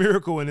reviewed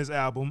Miracle in this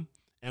album,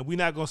 and we're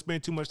not going to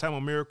spend too much time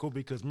on Miracle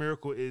because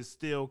Miracle is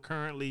still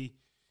currently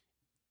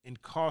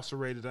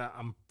incarcerated.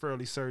 I'm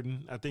fairly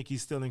certain. I think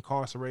he's still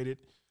incarcerated.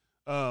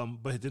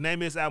 But the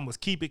name of this album was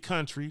Keep It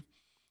Country.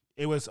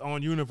 It was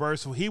on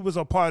Universal. He was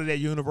a part of that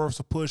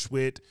Universal push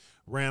with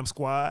Ram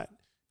Squad,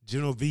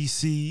 General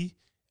VC,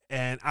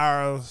 and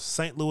our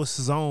St.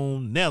 Louis'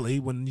 own Nelly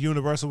when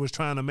Universal was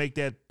trying to make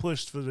that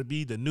push for to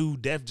be the new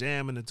Def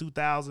Jam in the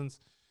 2000s.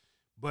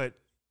 But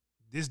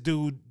this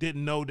dude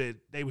didn't know that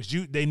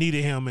they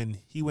needed him, and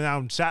he went out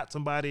and shot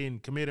somebody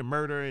and committed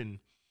murder. And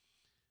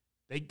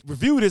they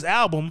reviewed his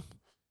album,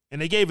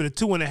 and they gave it a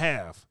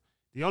 2.5.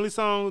 The only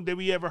song that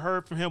we ever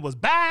heard from him was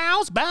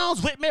Bounce,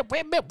 Bounce, with me,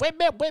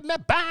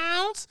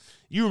 Bounce.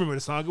 You remember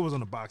the song. It was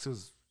on the box. It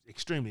was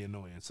extremely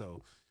annoying.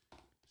 So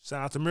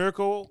shout out to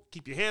Miracle.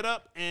 Keep your head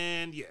up.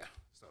 And yeah.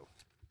 So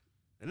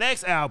the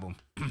next album.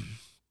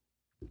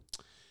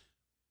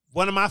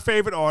 One of my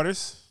favorite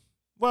artists.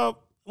 Well,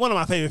 one of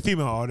my favorite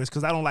female artists,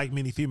 because I don't like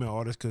many female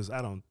artists because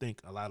I don't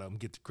think a lot of them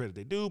get the credit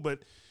they do.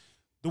 But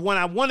the one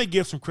I want to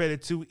give some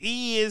credit to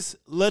is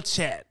Lil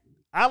Chat.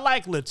 I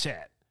like Lil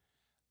Chat.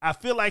 I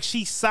feel like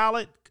she's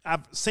solid.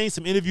 I've seen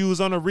some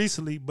interviews on her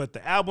recently, but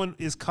the album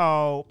is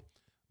called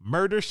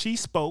Murder She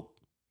Spoke.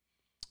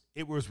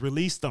 It was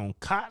released on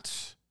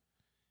Koch,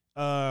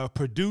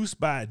 produced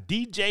by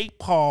DJ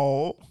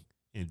Paul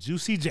and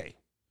Juicy J.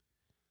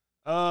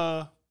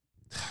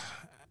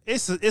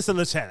 It's a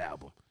LeChat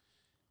album.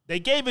 They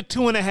gave it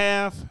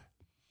 2.5.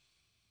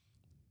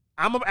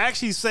 I'm gonna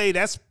actually say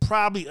that's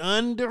probably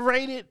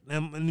underrated.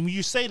 And when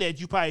you say that,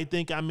 you probably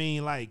think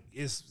like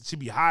it should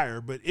be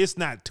higher, but it's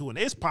not 2.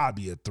 It's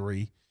probably a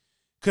 3,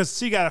 because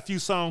she got a few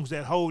songs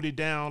that hold it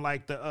down,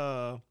 like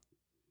the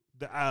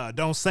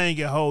 "Don't Sing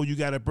It Ho, You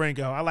Gotta Bring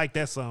It Ho." I like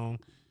that song,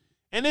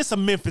 and it's a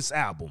Memphis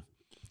album,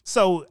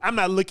 so I'm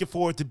not looking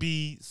for it to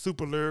be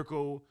super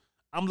lyrical.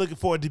 I'm looking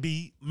for it to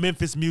be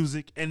Memphis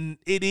music, and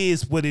it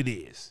is what it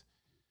is.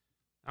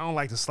 I don't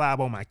like to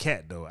slob on my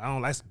cat, though. I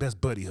don't like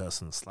best buddy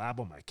hustling. Slob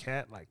on my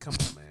cat? Like, come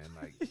on, man.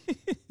 Like,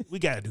 we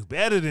got to do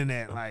better than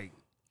that. Like,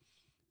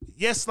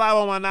 yes, Slob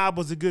on My Knob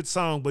was a good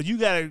song, but you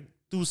got to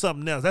do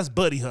something else. That's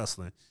buddy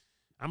hustling.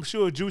 I'm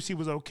sure Juicy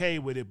was okay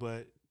with it,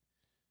 but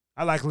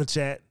I like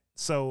LeChat,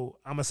 so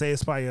I'm going to say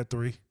it's probably a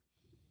 3.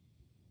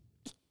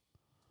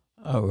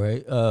 All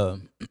right. So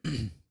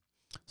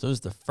it's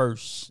the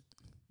first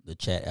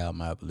LeChat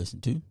album I ever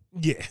listened to.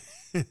 Yeah.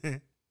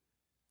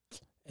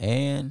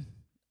 And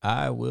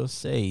I will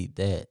say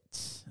that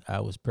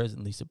I was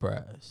pleasantly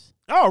surprised.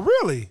 Oh,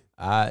 really?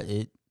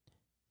 I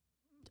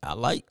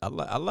like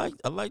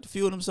a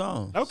few of them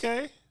songs.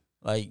 Okay.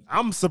 Like,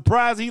 I'm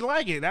surprised he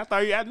liked it.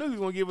 I knew he was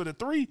going to give it a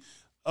 3.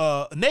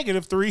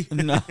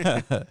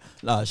 -3.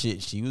 nah,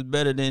 shit. She was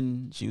better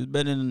than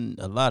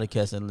a lot of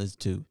cats I listened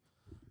to.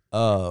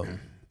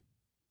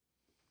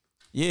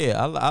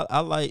 Yeah,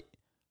 I like,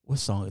 what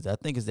song is that? I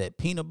think it's that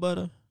Peanut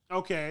Butter.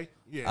 Okay.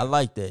 Yeah. I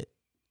like that.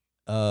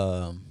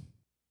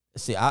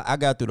 See, I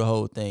got through the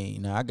whole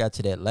thing. Now I got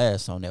to that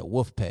last song, that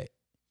Wolf Pack.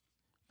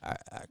 I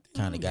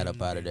kind of got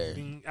up out of there.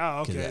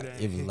 Oh, okay.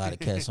 It was a lot of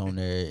cats on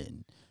there.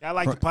 And I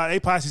like they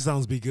posse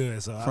songs be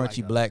good. So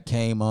Crunchy Black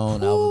came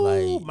on. I was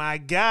like, oh my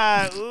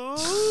God.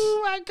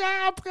 Ooh, my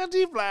God,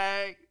 Crunchy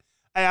Black.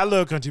 Hey, I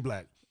love Crunchy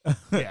Black.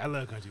 Yeah, I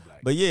love Crunchy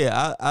Black. But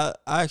yeah, I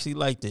actually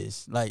like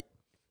this. Like,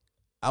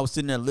 I was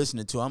sitting there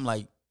listening to, I'm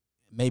like,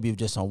 maybe it was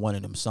just on one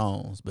of them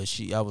songs, but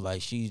I was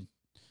like, she's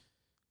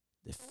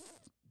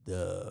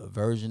the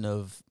version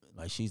of,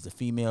 like, she's the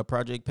female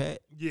Project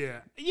Pat. Yeah.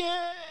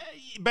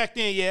 Back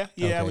then, yeah,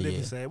 Okay, I would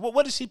definitely say.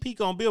 What did she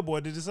peak on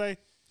Billboard? Did it say?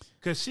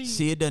 Because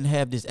See, it doesn't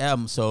have this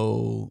album,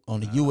 so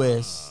on the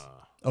U.S.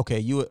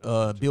 Okay,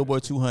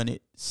 Billboard 200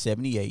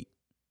 78.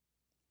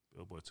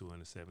 Billboard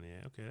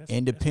 278. Okay, that's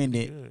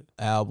Independent that's good.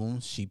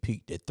 albums, she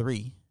peaked at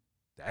 3.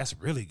 That's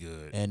really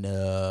good. And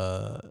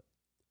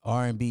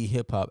R&B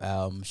hip hop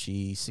album,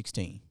 she's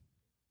 16.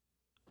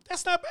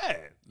 That's not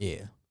bad.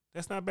 Yeah.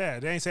 That's not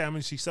bad. They ain't say how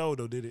many she sold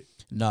though, did it?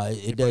 No, They it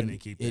probably doesn't.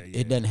 didn't keep that, It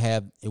yeah. doesn't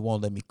have. It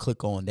won't let me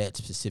click on that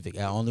specific.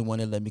 The only one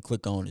that let me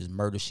click on is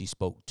Murder She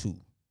Spoke 2.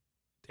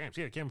 Damn,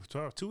 she had a camera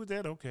 12. 2 is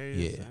that? Okay.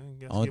 Yeah. I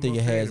guess Only give thing her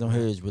it has credit, on man.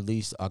 here is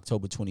released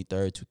October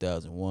 23rd,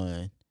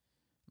 2001.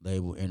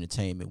 Label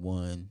Entertainment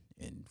 1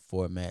 and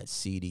format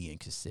CD and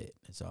cassette.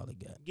 That's all it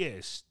got.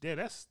 Yes, yeah,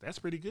 that's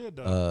pretty good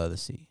though.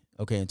 Let's see.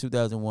 Okay, in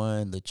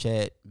 2001,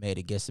 LeChat made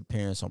a guest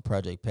appearance on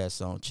Project Pat's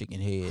song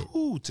Chicken Head.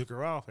 Ooh, took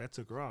her off. That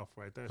took her off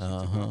right there. She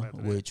took her off after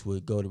that. Which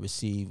would go to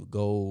receive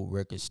gold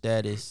record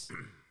status.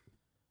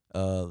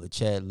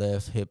 LeChat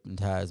left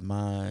Hypnotized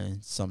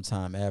Mind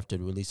sometime after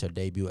the release of her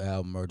debut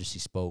album, Murder She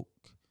Spoke.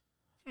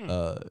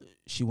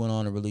 She went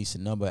on to release a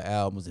number of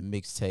albums and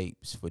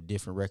mixtapes for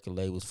different record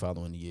labels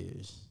following the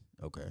years.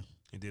 Okay.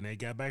 And then they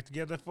got back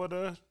together for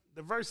the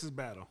versus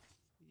battle.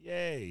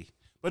 Yay.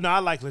 But no, I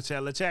like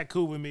LeChat. LeChat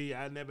cool with me.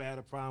 I never had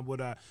a problem with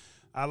her.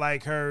 I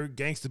like her.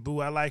 Gangsta Boo,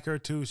 I like her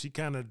too. She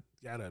kind of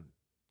got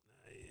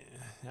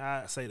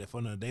I say that for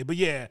another day. But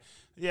yeah,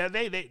 I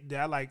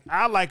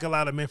like a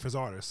lot of Memphis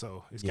artists,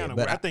 so it's kind of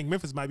weird. I think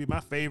Memphis might be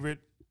my favorite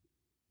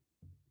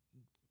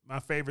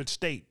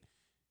state.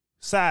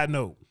 Side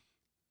note,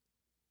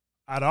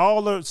 out of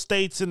all the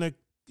states in the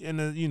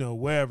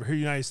wherever here,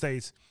 United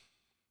States,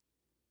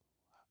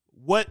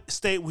 what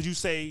state would you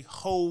say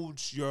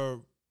holds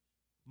your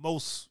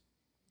most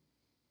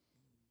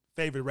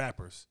favorite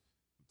rappers?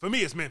 For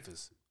me, it's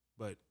Memphis.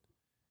 But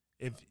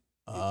if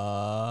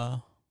I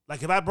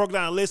broke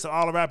down a list of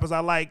all the rappers I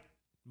like,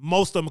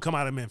 most of them come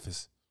out of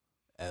Memphis.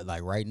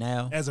 Like right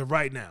now? As of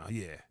right now,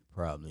 yeah.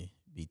 Probably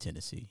be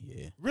Tennessee,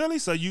 yeah. Really?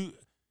 So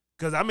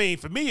because I mean,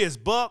 for me, it's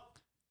Buck,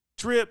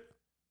 Trip,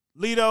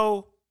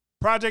 Lito,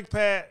 Project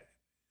Pat,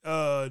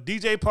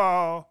 DJ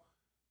Paul,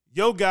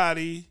 Yo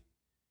Gotti.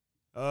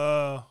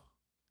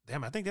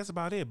 Damn, I think that's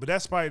about it. But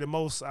that's probably the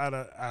most out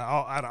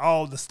of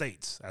all the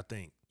states, I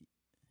think.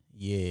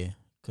 Yeah,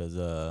 cause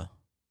I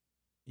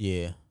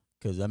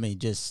mean,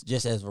 just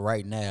as of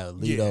right now,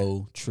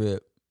 Lito,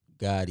 Trip,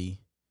 Gotti.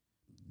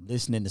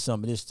 Listening to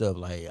some of this stuff,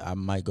 like I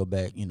might go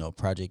back,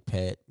 Project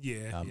Pat.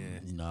 Yeah. I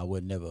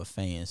was never a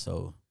fan,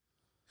 so.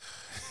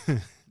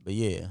 But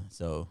yeah,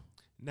 so.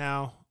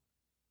 Now,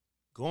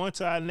 going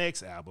to our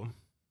next album,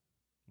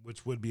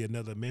 which would be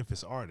another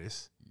Memphis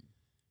artist,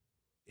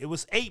 It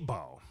was 8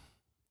 Ball.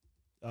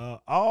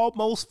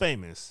 Almost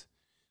Famous.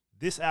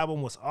 This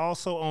album was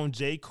also on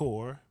J.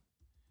 Core.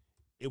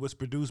 It was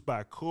produced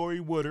by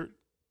Corey Woodard,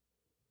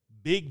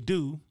 Big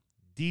Do,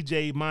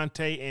 DJ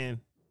Monte, and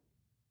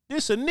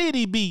this a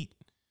nitty beat.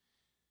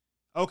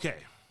 Okay.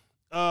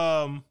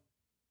 I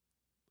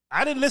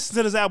didn't listen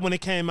to this album when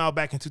it came out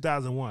back in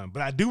 2001,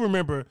 but I do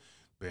remember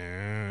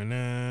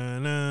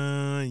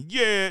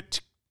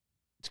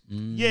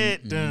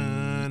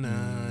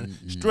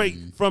straight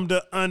from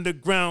the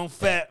underground,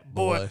 fat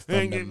boy,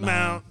 and get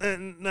mouth,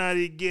 and now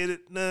you get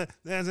it.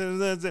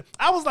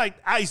 I was like,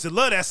 I used to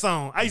love that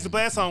song. I used to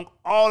play that song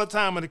all the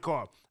time in the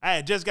car. I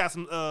had just got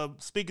some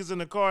speakers in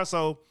the car,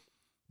 so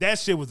that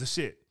shit was the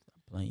shit.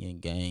 Playing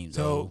games.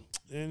 So,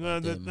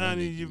 another time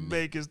you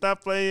make it,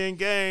 stop playing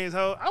games.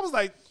 Ho. I was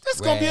like, this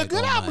is going to be a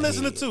good album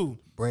listening to.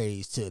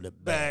 Braids to the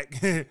back.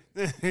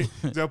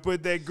 So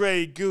put that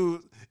gray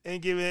goose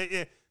and give it.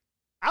 Yeah.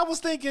 I was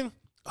thinking,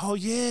 oh,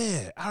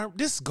 yeah,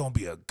 this is going to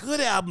be a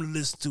good album to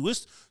listen to.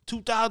 It's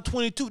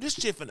 2022. This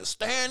shit finna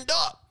stand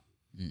up.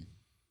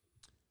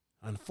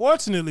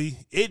 Unfortunately,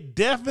 it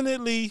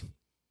definitely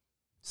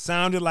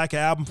sounded like an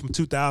album from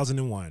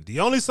 2001. The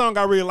only song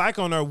I really like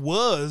on there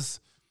was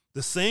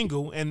the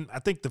single, and I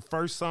think the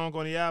first song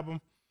on the album.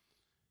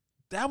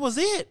 That was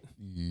it.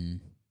 Mm-hmm.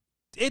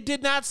 It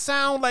did not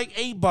sound like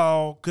 8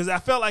 Ball because I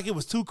felt like it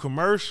was too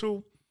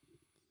commercial.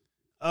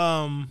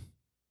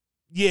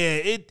 Yeah,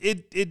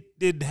 it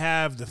didn't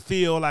have the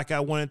feel like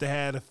I wanted to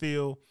have the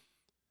feel.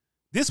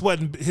 This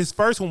wasn't his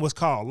first one was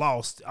called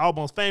Lost.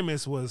 Almost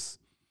Famous was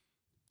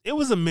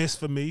a miss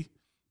for me.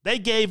 They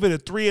gave it a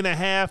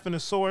 3.5 in the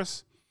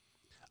source.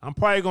 I'm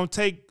probably gonna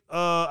take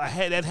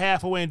that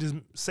half away and just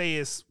say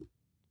it's,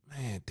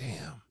 man,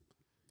 damn.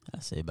 I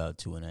say about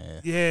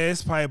 2.5. Yeah,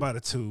 it's probably about a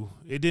 2.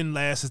 It didn't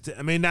last.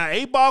 Now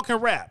 8 Ball can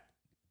rap.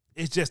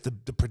 It's just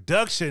the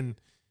production.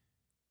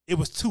 It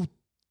was too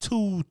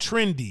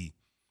trendy.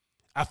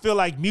 I feel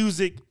like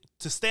music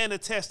to stand the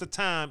test of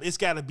time, it's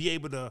got to be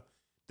able to.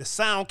 The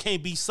sound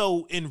can't be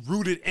so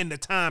enrooted in the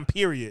time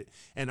period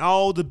and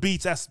all the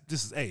beats.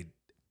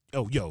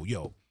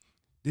 Yo.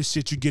 This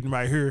shit you getting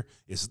right here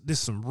is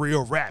some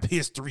real rap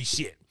history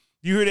shit.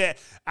 You hear that?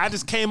 I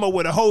just came up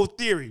with a whole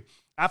theory.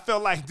 I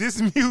felt like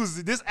this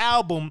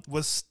album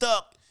was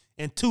stuck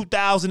in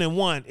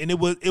 2001, and it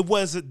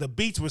wasn't. The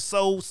beats were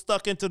so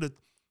stuck into the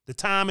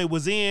time it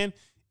was in,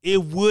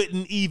 it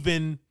wouldn't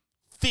even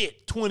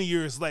fit 20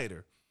 years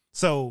later.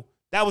 So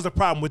that was a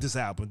problem with this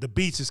album. The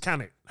beats just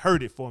kind of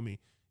hurt it for me.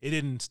 It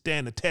didn't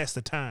stand the test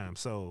of time.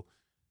 So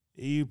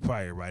you're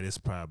probably right. It's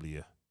probably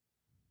a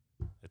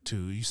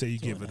 2. You say you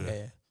give it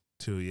a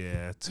 2,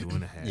 yeah,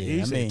 2.5. Yeah,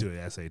 you say 2.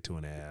 I say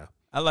 2.5.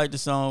 I like the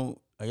song.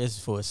 I guess it's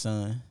for a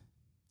son.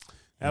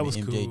 That was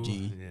MJG.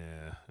 Cool.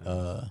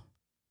 Yeah.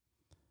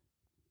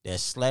 That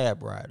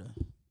Slab Rider.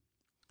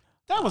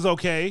 That was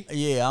okay.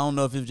 Yeah, I don't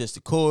know if it was just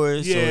the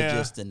chorus or Yeah.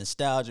 just the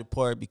nostalgia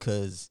part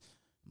because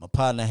my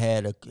partner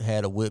had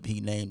a whip he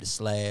named the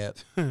Slab.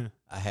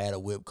 I had a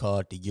whip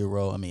called the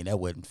Euro. That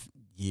wasn't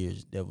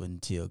years. That wasn't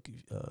until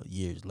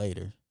years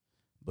later.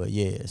 But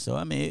yeah,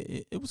 so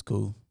it was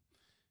cool.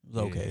 It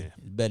was okay. Yeah.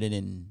 It's better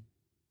than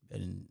a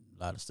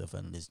lot of stuff I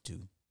listened to.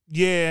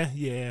 Yeah. So,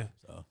 yeah.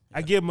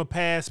 I give him a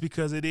pass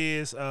because it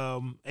is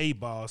 8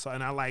 Ball. So,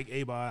 and I like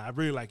 8 Ball. I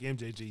really like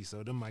MJG.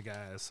 So them my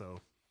guys. So,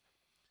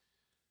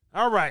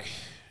 all right.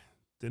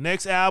 The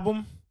next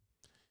album,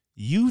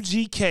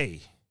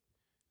 UGK,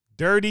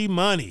 Dirty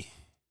Money.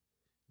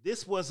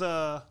 This was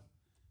on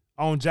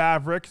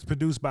Jive Records,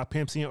 produced by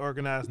Pimp C and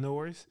Organized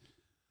Noise.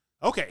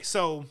 Okay,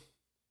 so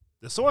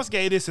the source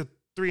gave this a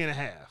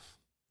 3.5.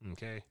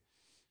 Okay.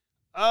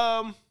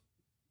 I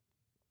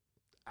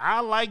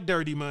like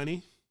Dirty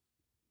Money,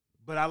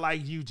 but I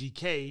like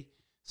UGK.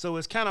 So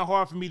it's kind of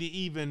hard for me to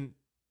even,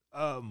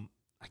 I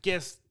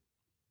guess,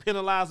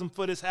 penalize him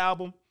for this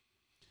album.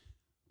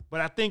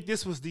 But I think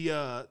this was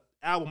the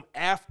album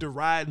after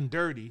Riding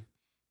Dirty.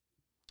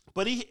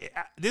 But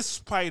this is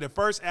probably the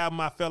first album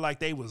I felt like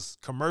they was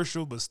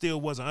commercial, but still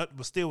was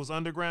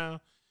underground.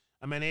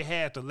 They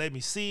had to Let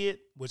Me See It,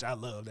 which I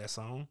love that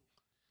song.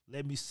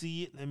 Let me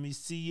see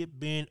it,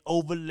 bend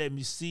over, let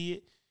me see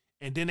it.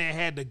 And then they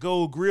had the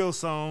Gold Grill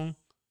song.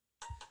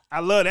 I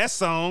love that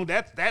song.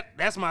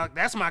 That's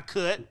my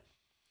cut.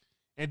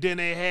 And then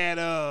they had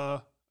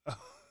I'm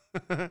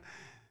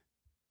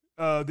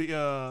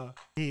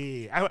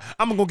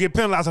gonna get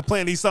penalized for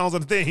playing these songs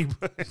on the thing,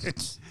 but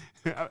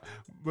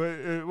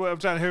I'm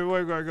trying to hear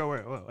where we go.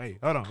 Wait,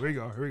 hold on. Here we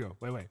go.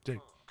 Wait. Jake.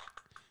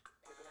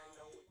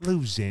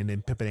 Illusion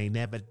and Pimpin' Ain't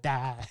Never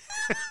Die.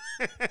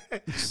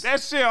 That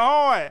shit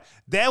hard.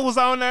 That was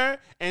on there,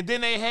 and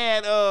then they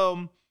had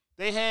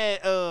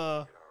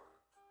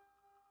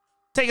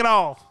Take It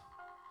Off.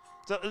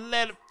 So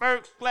let it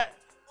first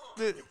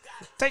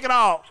Take It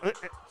Off.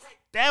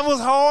 That was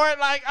hard.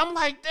 Like, I'm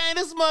like, dang,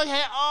 this mug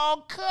had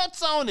all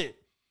cuts on it.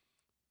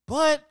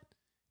 But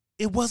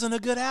it wasn't a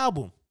good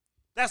album.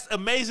 That's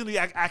amazingly,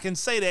 I can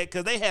say that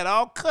because they had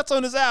all cuts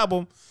on this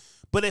album,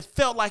 but it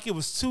felt like it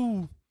was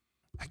too,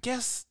 I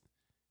guess,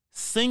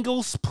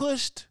 singles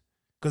pushed.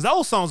 because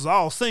those songs are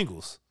all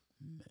singles.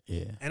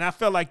 Yeah. And I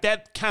felt like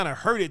that kind of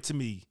hurt it to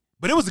me.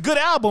 But it was a good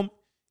album.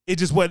 It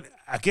just what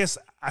I guess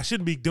I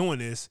shouldn't be doing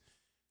this.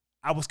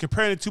 I was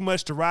comparing it too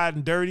much to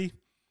Riding Dirty,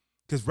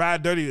 because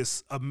Riding Dirty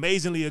is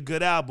amazingly a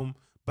good album.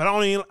 But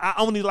I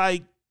only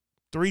like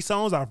 3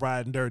 songs off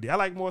Riding Dirty. I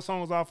like more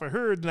songs off of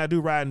her than I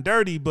do Riding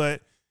Dirty,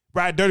 but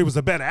Riding Dirty was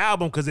a better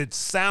album because it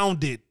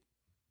sounded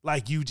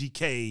like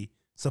UGK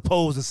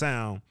supposed to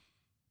sound.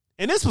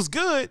 And this was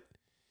good.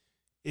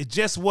 It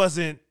just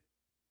wasn't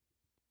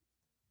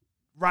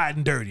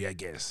Riding Dirty, I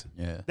guess.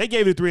 Yeah. They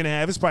gave it a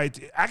 3.5. It's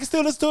probably I can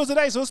still listen to it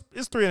today, so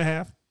it's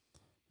 3.5.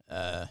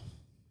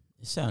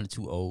 It sounded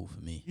too old for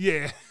me.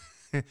 Yeah.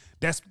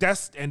 that's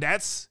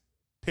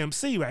Pimp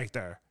C right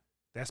there.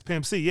 That's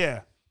Pimp C,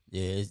 yeah.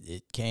 Yeah,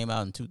 it came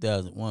out in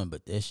 2001,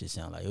 but that shit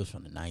sounded like it was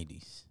from the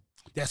 90s.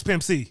 That's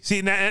Pimp C. See,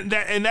 and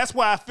that's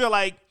why I feel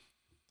like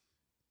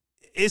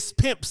it's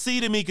Pimp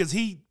C to me, because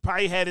he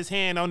probably had his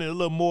hand on it a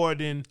little more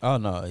than. Oh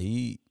no,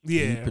 he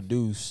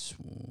produced.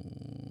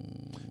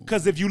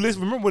 Because if you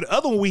listen, remember what the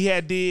other one we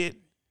had did,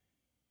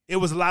 it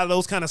was a lot of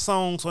those kind of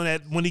songs on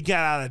that when he got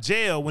out of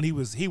jail, when he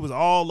was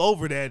all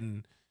over that,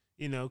 and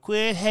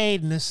quit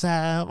hating the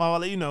South, all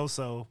that,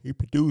 so He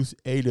produced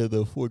 8 of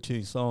the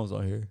 14 songs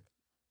on here.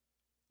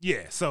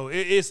 yeah, so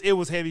it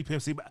was heavy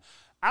Pimp C, but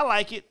I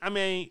like it. I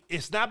mean,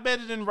 it's not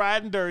better than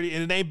Riding Dirty,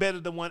 and it ain't better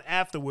than one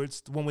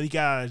afterwards, the one when he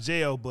got out of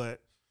jail, but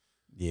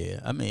Yeah,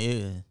 I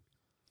mean,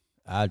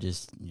 I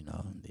just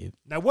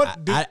now what?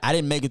 I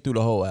didn't make it through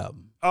the whole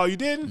album. Oh, you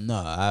didn't?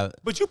 No,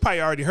 But you probably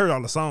already heard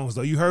all the songs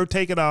though. You heard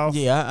 "Take It Off."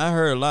 Yeah, I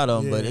heard a lot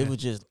of them, but Yeah.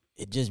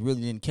 it just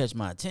really didn't catch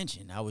my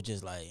attention. I was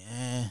just like,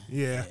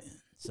 Yeah.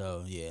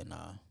 So yeah,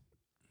 nah.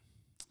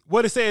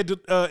 What it said?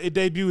 It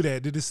debuted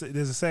at? Does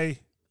it say?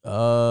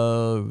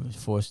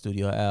 Fourth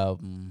studio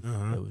album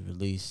Uh-huh. that was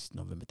released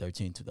November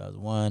 13,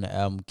 2001. The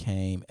album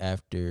came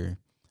after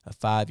a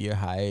 5-year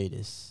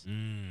hiatus.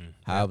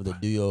 However, the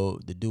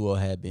duo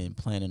had been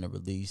planning to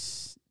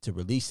release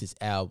this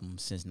album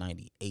since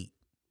 '98.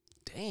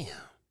 Damn.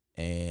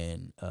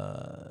 And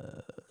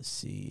let's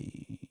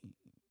see,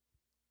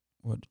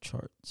 what are the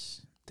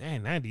charts?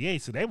 Damn,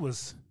 98. So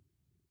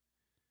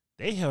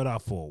they held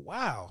out for a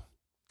while,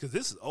 because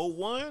this is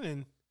 01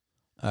 and.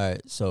 All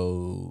right,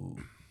 so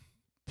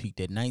peaked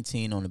at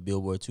 19 on the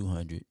Billboard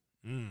 200.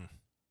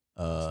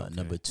 Okay.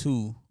 Number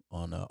 2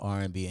 on the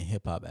R&B and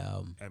hip hop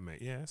album. I mean,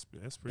 yeah,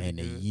 that's pretty And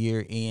the good.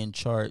 year-end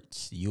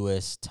charts,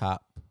 U.S.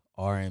 top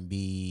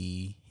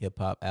R&B hip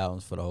hop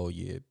albums for the whole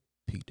year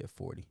peaked at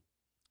 40.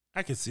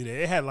 I can see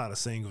that. It had a lot of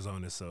singles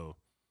on it, so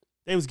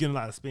they was getting a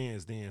lot of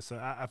spins then. So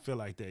I feel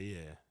like that,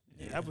 yeah.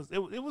 That was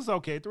it was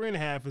okay.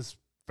 3.5 is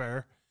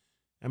fair.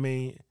 I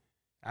mean,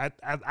 I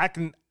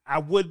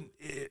wouldn't,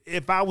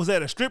 if I was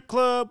at a strip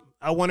club,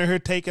 I wanted her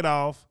to Take It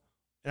Off.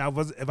 And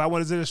if I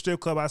was at a strip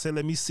club, I said,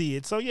 let me see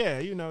it. So yeah,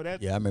 that.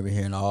 Yeah, I remember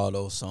hearing all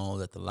those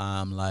songs at the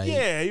Limelight.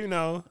 Yeah,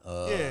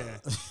 yeah.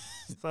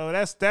 So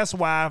that's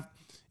why,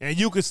 and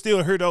you could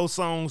still hear those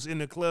songs in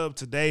the club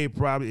today,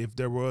 probably, if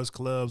there was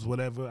clubs,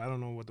 whatever. I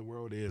don't know what the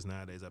world is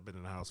nowadays. I've been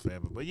in the house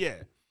forever, but yeah.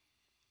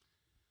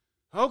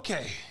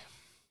 Okay.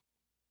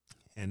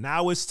 And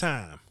now it's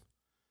time.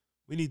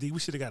 We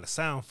should have got a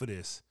sound for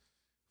this.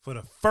 For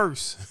the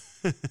first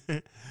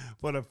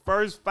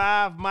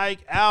 5 mic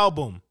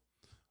album.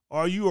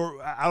 I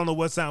don't know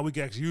what sound we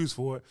can actually use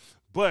for it,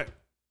 but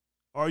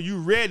are you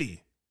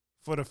ready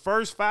for the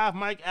first 5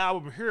 mic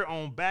album here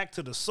on Back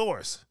to the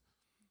Source?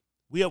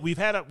 I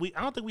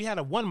don't think we had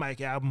a 1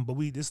 mic album, but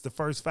this is the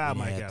first 5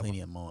 mic album.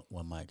 Plenty of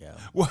 1 mic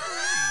album.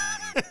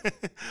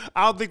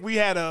 I don't think we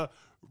had a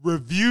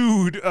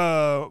reviewed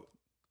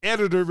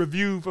editor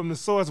review from the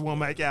Source 1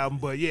 mic album,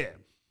 but yeah.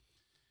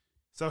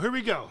 So here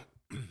we go.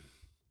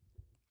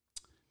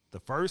 The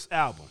first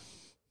album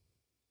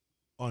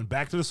on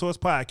Back to the Source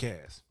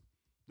podcast.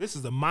 This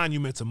is a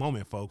monumental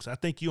moment, folks. I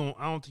don't think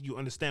you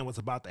understand what's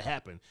about to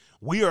happen.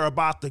 We are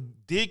about to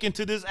dig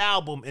into this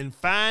album and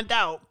find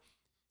out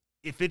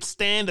if it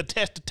stand the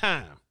test of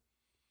time.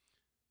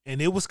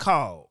 And it was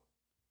called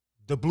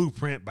The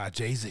Blueprint by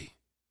Jay-Z.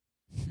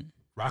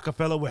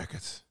 Rockefeller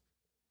Records.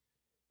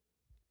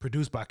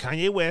 Produced by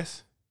Kanye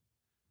West.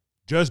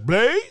 Just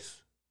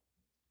Blaze.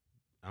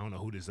 I don't know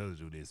who this other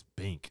dude is.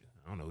 Bink.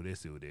 I don't know who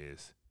this dude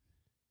is.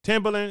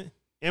 Timbaland,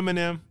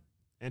 Eminem,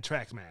 and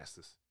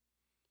Trackmasters.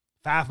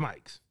 5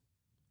 mics.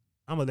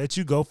 I'm going to let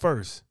you go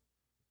first.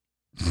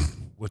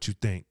 What you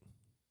think?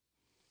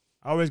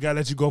 I always got to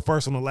let you go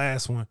first on the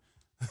last one.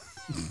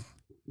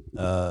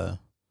 So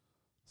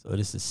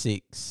this is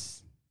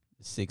the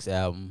sixth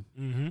album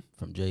Mm-hmm.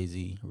 from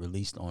Jay-Z,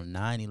 released on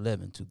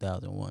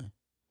 9/11/2001.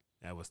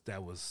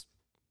 That was.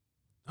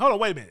 Hold on,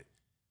 wait a minute.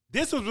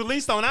 This was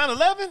released on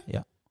 9/11?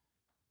 Yeah.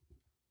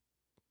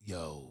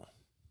 Yo.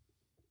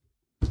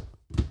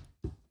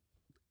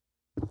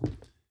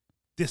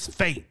 This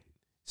fate.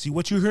 See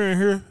what you're hearing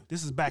here?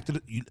 This is back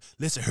to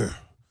listen here.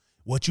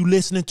 What you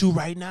listening to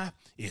right now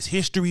is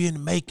history in the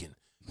making.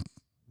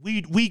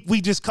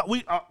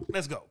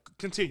 Let's go.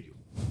 Continue.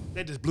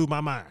 That just blew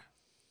my mind.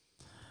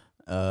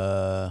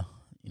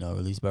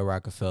 Released by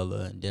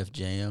Rockefeller and Def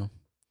Jam.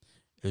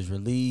 Its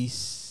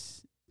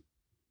release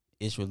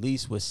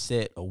was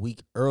set a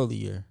week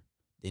earlier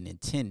than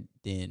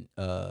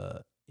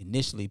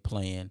initially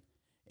planned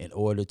in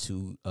order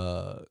to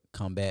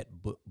combat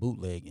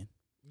bootlegging.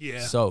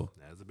 Yeah. So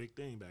that was a big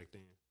thing back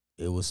then.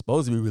 it was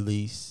supposed to be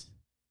released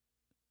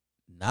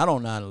not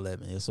on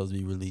 9/11. It was supposed to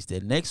be released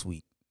that next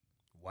week.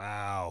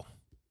 Wow.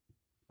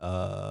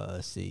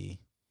 Let's see.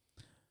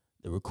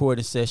 The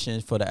recording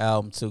sessions for the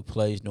album took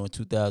place during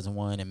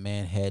 2001 in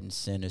Manhattan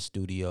Center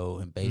Studio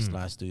and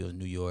Baseline Studio in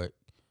New York.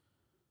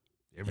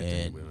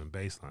 Everything with a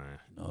baseline.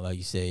 You know, like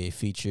you say, it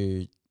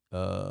featured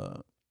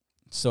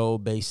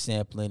soul-based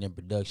sampling and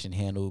production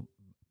handled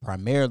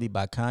primarily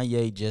by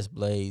Kanye, Just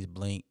Blaze,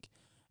 Blink,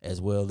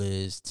 as well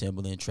as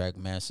Timbaland,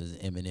 Trackmasters,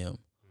 and Eminem,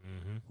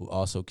 who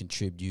also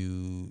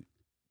contribute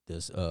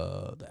this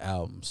the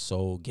album's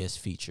sole guest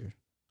feature.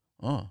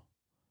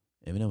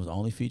 Eminem was the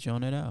only feature on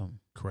that album.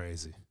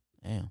 Crazy.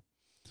 Damn.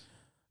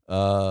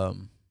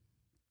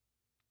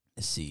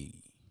 Let's see.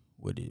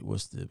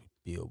 What's the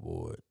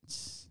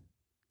Billboards?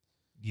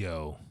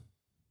 Yo,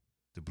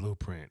 the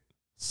Blueprint.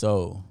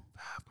 So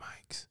 5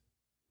 mics.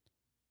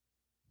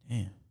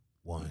 damn.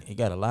 1, It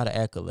got a lot of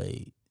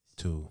accolades.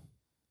 2,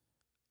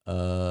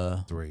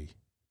 3,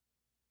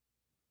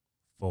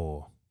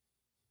 4,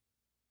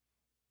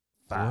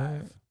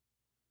 5. What?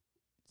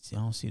 See, I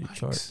don't see the Mics.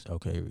 charts.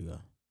 Okay, here we go.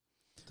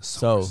 The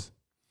So source.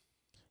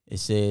 it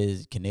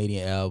says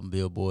Canadian album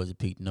Billboards it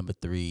peaked number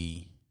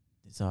 3.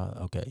 It's all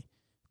okay.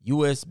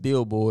 U.S.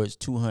 Billboards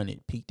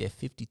 200 peaked at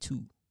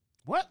 52.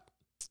 What?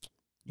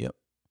 Yep.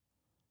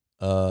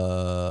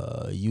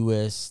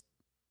 U.S.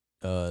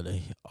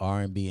 The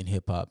R&B and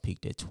hip hop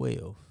peaked at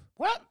 12.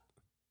 What?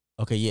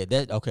 Okay, yeah,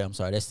 that okay. I'm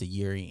sorry, that's the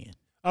year end.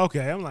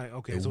 Okay, I'm like,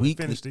 okay, The so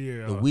weekly- we finished the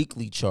year. The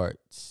weekly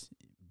charts,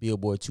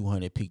 Billboard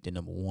 200 peaked at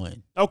number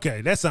 1.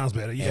 Okay, that sounds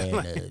better.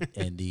 Yeah.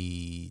 And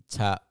the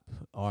top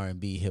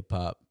R&B hip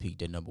hop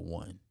peaked at number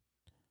 1.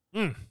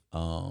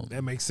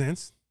 That makes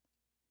sense.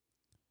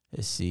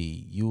 Let's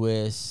see.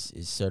 U.S.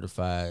 is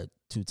certified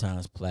 2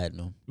 times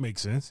platinum.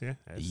 Makes sense, yeah.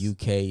 The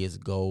U.K. is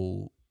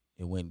gold.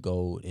 It went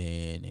gold,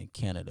 and in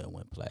Canada it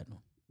went platinum.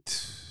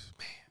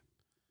 Man.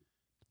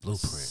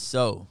 Blueprint.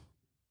 So,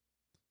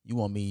 you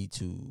want me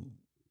to?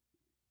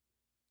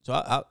 So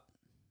I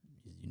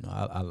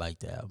like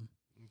the album.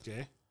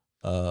 Okay.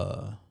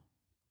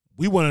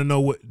 We We want to know,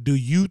 what do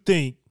you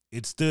think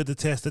it stood the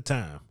test of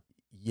time?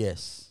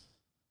 Yes,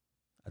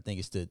 I think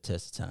it stood the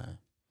test of time.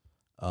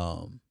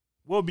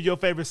 What would be your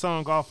favorite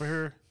song off of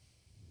her?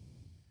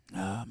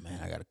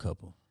 Man, I got a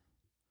couple.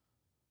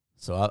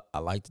 So I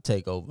like the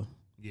Takeover,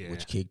 Yeah.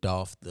 which kicked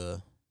off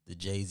the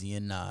Jay-Z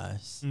and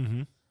Nas.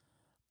 Mm-hmm.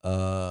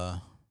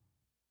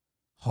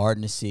 Heart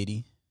in the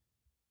City,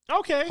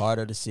 Okay. Heart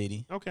of the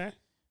City, Okay.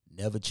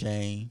 Never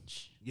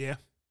Change. Yeah.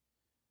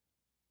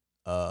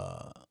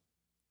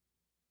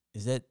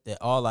 Is that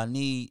All I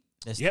Need?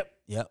 That's, Yep.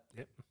 Yep.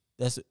 Yep.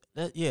 That's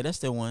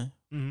the one.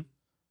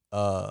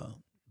 Mm-hmm.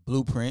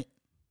 Blueprint.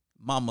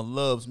 Mama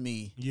Loves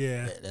Me.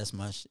 Yeah. That's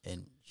my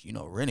and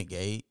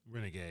Renegade.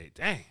 Renegade.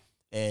 Dang.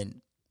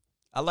 And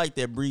I like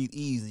that Breathe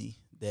Easy,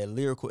 that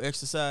lyrical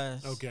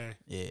exercise. Okay.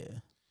 Yeah.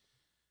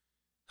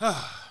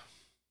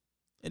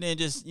 And then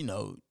just,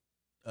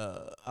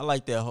 I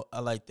like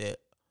that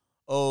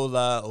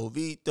Hola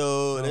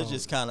Ovito. That's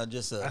just kind of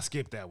just I a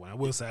skipped that one. I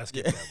will say I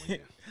skipped that one. Yeah.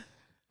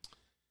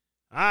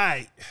 All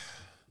right.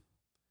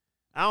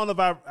 I don't know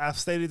if I've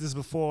stated this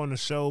before on the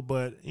show,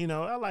 but,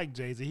 I like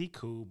Jay-Z. He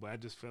cool, but I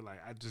just feel like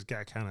I just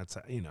got kind of,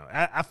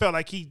 I felt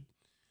like he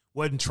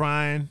wasn't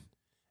trying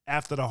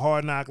after the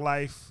Hard Knock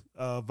Life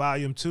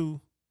Volume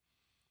 2.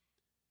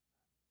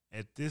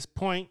 At this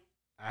point,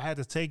 I had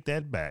to take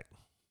that back.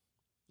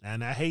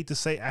 And I hate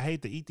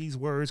to eat these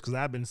words because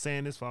I've been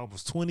saying this for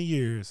almost 20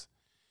 years.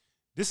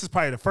 This is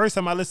probably the first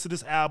time I listened to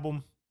this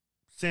album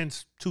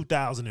since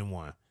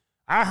 2001.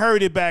 I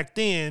heard it back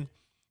then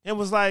and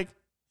was like,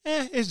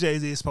 it's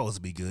Jay-Z. It's supposed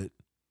to be good.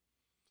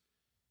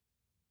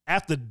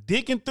 After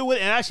digging through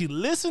it and actually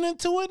listening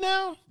to it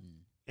now,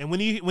 and when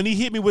he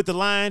hit me with the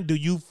line, "Do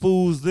you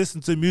fools listen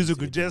to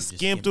music or just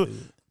skim through it?"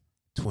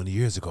 20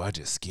 years ago, I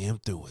just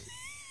skimmed through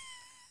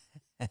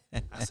it.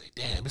 I say,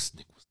 damn, this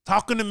nigga was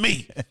talking to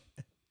me.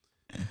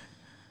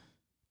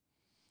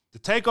 The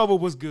Takeover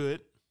was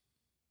good.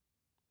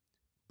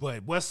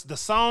 But what's the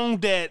song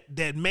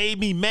that made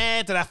me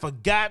mad that I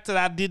forgot that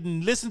I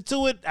didn't listen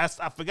to it? I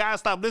forgot I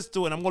stopped listening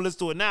to it. I'm going to listen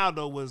to it now,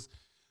 though, was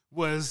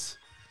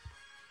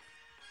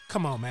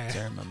come on, man.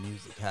 turn my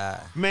music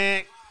high.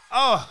 Man,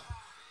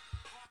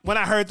 when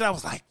I heard that, I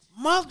was like,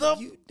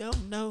 You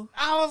don't know.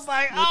 I was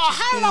like, you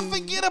how did I do.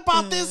 forget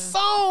about this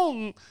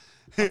song?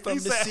 From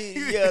the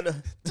city of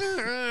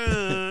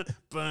the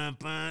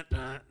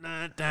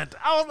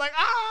I was like,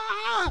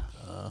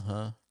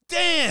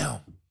 damn.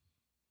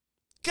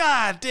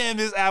 God damn,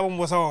 this album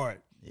was hard.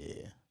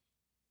 Yeah.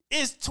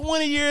 It's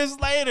 20 years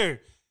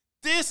later.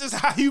 This is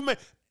how you make.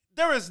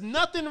 There is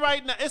nothing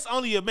right now. It's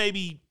only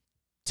maybe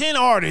 10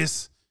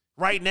 artists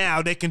right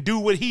now that can do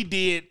what he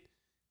did.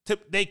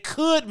 They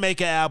could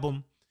make an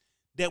album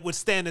that would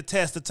stand the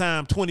test of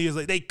time 20 years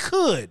later. They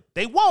could.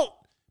 They won't.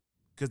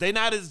 because they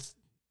not as,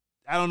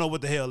 I don't know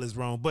what the hell is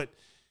wrong, but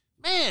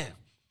man,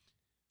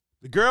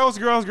 the Girls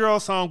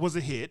song was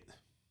a hit.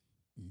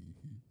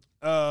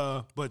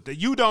 But the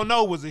You Don't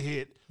Know was a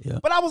hit. Yeah.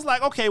 But I was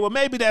like, okay, well,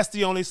 maybe that's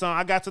the only song.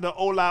 I got to the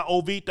Ola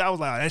Ovita. I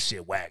was like, oh, that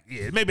shit whack.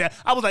 Yeah, maybe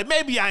I was like,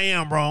 maybe I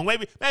am wrong.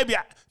 Maybe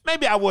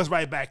I was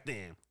right back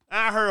then.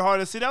 I heard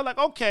Hard to See. I was like,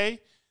 okay.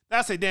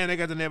 I say, damn, they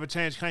got to Never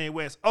Change Kanye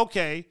West.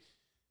 Okay.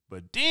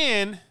 But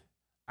then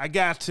I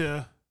got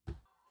to,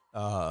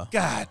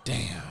 God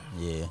damn.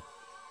 Yeah.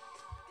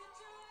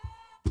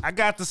 I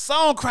got the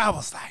song crowd. I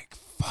was like,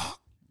 fuck.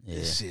 Yeah.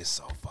 This shit's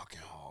so fucking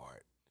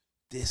hard.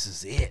 This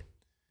is it.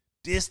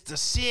 This the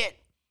shit.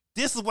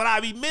 This is what I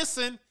be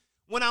missing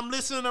when I'm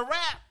listening to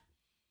rap.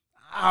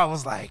 I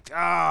was like,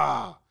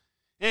 ah.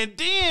 And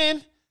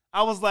then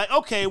I was like,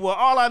 okay, well,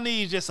 all I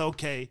need is just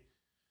okay.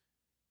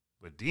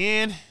 But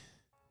then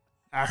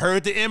I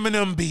heard the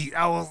Eminem beat.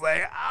 I was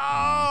like,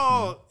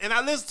 oh. And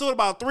I listened to it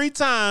about 3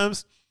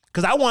 times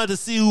because I wanted to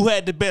see who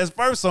had the best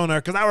verse on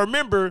there. Because I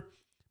remember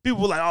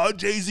people were like, oh,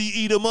 Jay-Z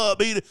eat him up.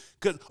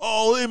 Because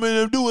all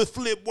Eminem do is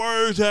flip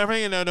words.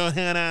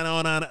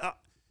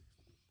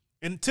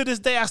 And to this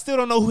day, I still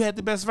don't know who had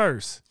the best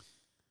verse.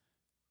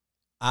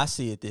 I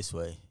see it this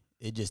way.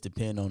 It just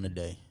depends on the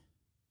day.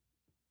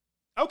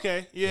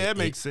 Okay, yeah, that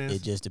makes sense.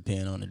 It just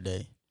depends on the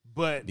day.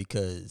 But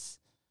because,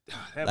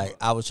 like,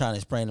 I was trying to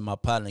explain to my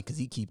partner because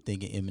he keep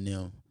thinking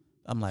Eminem.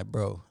 I'm like,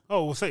 bro.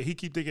 Oh, well, say he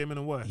keep thinking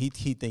Eminem what? He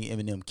think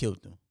Eminem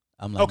killed him.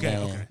 I'm like, okay,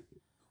 man. okay.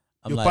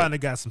 I'm Your like, partner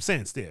got some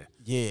sense there.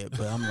 yeah,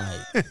 but I'm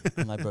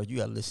like, bro, you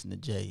gotta listen to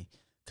Jay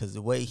because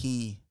the way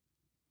he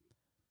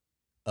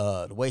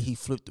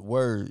flipped the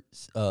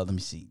words. Let me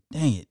see.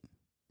 Dang it.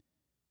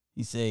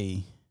 He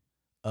say,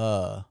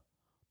 my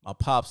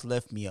pops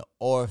left me an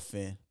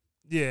orphan.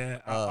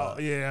 Yeah,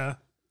 yeah.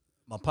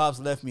 My pops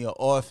left me an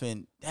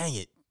orphan. Dang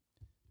it.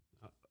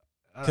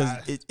 Because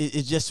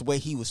it's just the way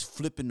he was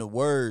flipping the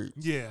words.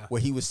 Yeah. Where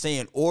he was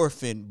saying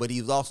orphan, but he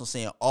was also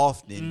saying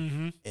often.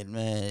 Mm-hmm. And,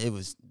 man, it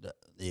was,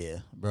 yeah,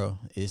 bro.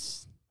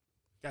 It's.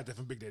 Got that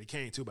from Big Daddy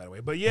Kane, too, by the way.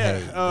 But, yeah,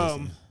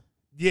 hey,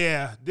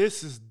 yeah,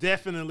 this is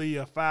definitely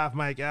a 5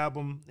 mic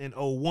album in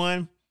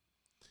 01.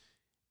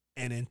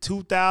 And in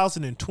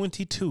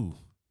 2022,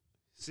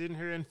 sitting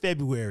here in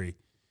February,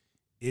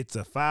 it's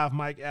a 5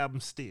 mic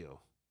album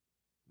still.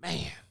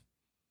 Man,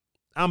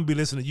 I'm going to be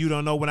listening to You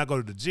Don't Know when I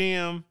go to the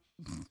gym,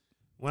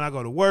 when I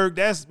go to work.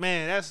 Dang,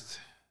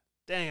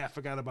 I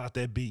forgot about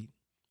that beat.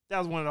 That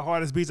was one of the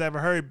hardest beats I ever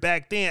heard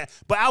back then.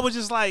 But I was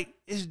just like,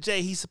 it's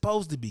Jay, he's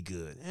supposed to be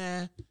good.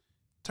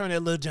 Turn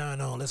that Lil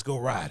Jon on, let's go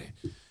ride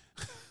it.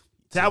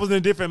 I was in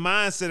a different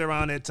mindset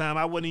around that time.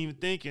 I wasn't even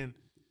thinking.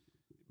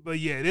 But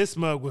yeah, this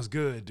mug was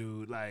good,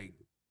 dude. Like,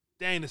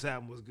 dang, this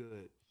album was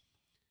good.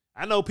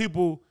 I know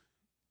people,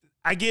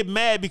 I get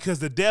mad because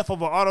the death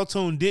of an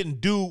auto-tune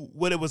didn't do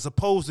what it was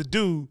supposed to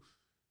do.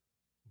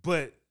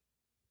 But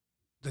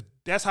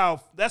that's how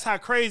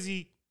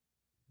crazy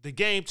the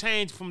game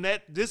changed from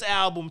this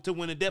album to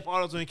when the death of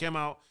auto-tune came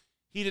out.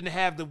 He didn't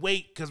have to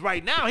wait because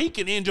right now he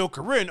can end your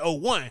career in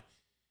 01.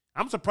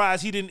 I'm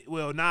surprised he didn't.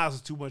 Well, Nas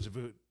was too much of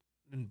it.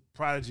 And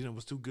Prodigy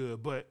was too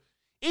good. But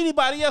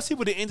anybody else, he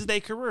would have ended their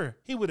career.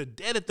 He would have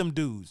deaded them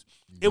dudes.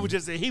 Mm-hmm. It was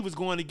just that he was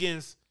going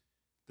against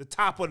the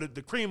top of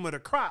the cream of the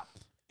crop.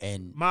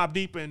 And Mobb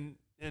Deep and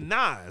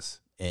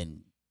Nas.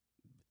 And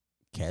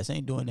Cass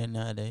ain't doing that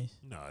nowadays.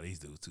 No, these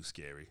dudes too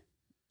scary.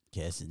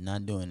 Cass is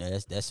not doing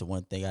that. That's the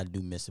one thing I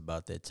do miss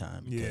about that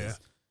time. Yeah.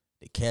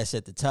 The Cass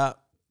at the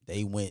top,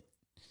 they went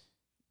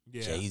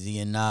yeah. Jay-Z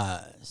and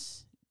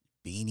Nas,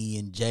 Beanie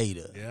and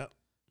Jada. Yep.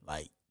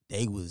 Like,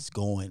 they was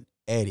going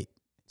at it.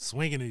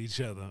 Swinging at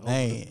each other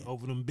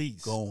over them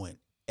beats. Going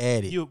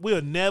at it.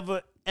 We'll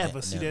never,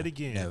 ever see that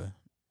again.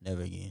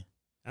 Never again.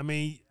 I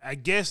mean, I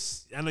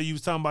guess, I know you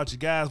was talking about your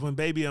guys when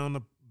Baby doing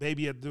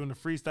the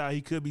freestyle, he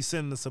could be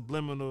sending the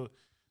subliminal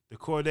to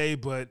Cordae,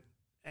 but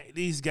hey,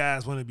 these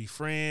guys want to be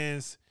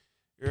friends.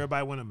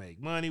 Everybody want to make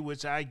money,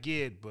 which I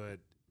get, but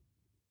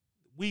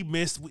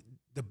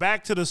the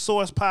Back to the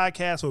Source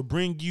podcast will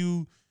bring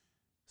you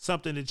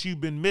something that you've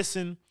been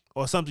missing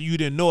or something you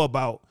didn't know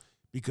about.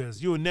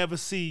 Because you'll never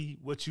see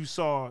what you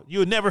saw.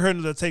 You'll never hear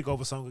another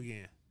Takeover song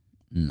again.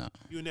 No.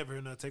 You'll never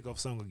hear another Takeover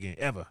song again,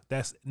 ever.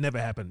 That's never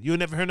happened. You'll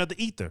never hear another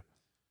Ether.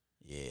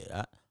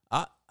 Yeah,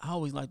 I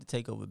always like to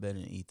Takeover better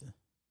than Ether.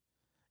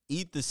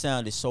 Ether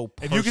sounded so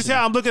personal. If you can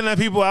tell, I'm looking at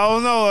people, I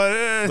don't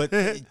know. But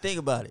think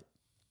about it.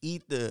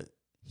 Ether,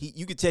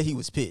 you could tell he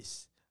was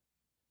pissed.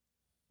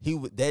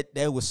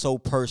 That was so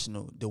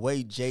personal. The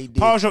way Jay did.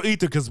 Pause your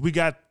Ether because we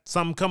got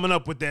something coming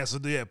up with that. So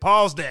yeah,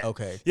 pause that.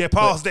 Okay. Yeah,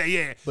 pause that.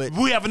 Yeah. But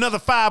we have another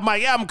 5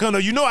 mic album coming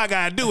up. You know I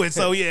gotta do it.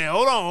 So yeah,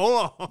 hold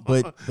on.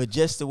 But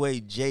just the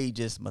way Jay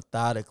just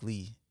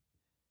methodically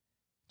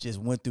just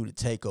went through the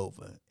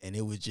Takeover, and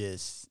it was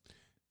just.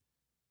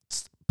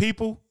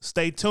 People,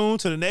 stay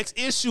tuned to the next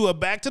issue of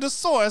Back to the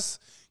Source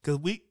because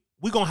we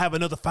gonna have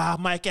another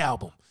 5 mic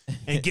album.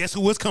 And guess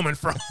who it's coming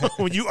from?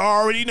 You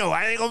already know.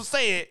 I ain't gonna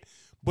say it.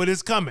 but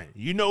it's coming.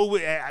 You know,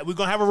 we're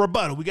gonna have a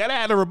rebuttal. We gotta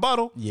have a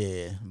rebuttal.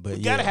 Yeah, but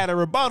We gotta have a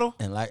rebuttal.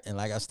 And like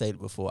I stated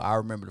before, I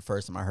remember the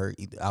first time I heard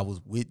I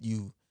was with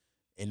you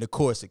in the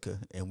Corsica,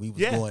 and we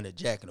was going to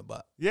Jack in the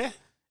Box. Yeah.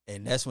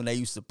 And that's when they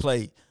used to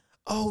play,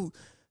 oh,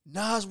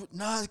 Nas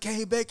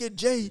came back at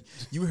Jay.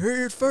 You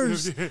heard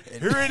first. Here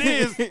it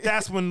is.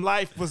 That's when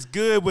life was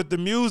good with the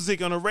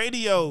music on the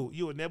radio.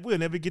 We'll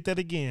never get that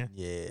again.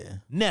 Yeah.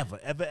 Never,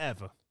 ever,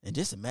 ever. And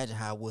just imagine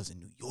how it was in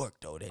New York,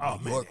 though,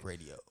 that New York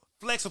radio.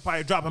 Flex was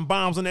probably dropping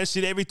bombs on that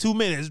shit every 2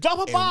 minutes.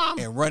 Drop a bomb.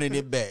 And running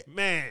it back.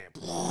 Man.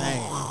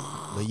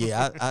 But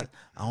yeah, I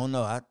don't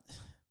know.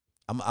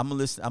 I'm gonna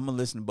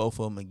listen to both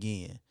of them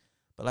again.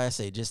 But like I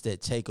say, just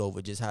that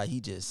takeover, just how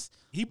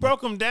he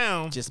broke them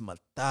down. Just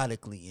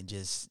methodically and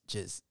just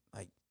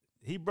like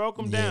he broke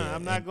them down.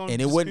 I'm not gonna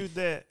dispute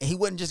that. And he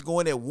wasn't just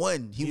going at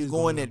one. He was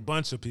going at a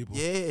bunch of people.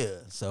 Yeah.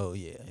 So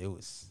yeah, it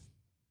was.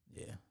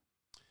 Yeah.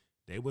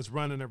 They was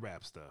running the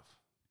rap stuff,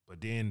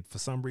 but then for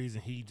some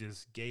reason he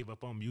just gave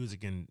up on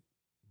music and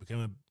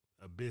became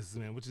a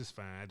businessman, which is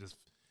fine.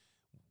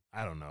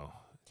 I don't know.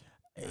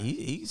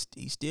 He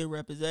still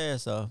rap his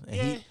ass off, and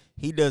Yeah.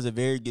 he does a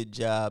very good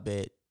job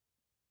at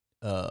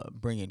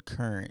bringing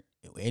current.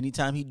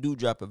 Anytime he do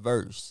drop a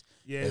verse,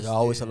 there's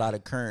always a lot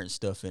of current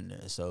stuff in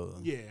there. So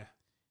yeah,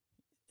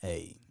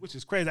 hey, which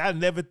is crazy. I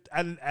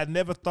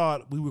never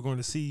thought we were going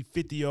to see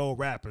 50-year-old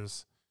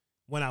rappers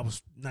when I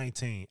was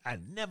 19.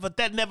 Never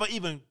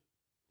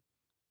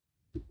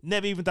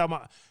even thought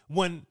about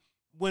when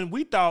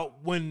we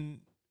thought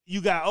when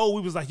you got old,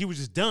 we was like you were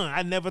just done.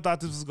 I never thought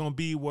this was gonna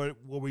be where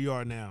we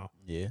are now.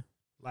 Yeah,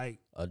 like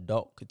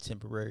adult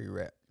contemporary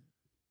rap.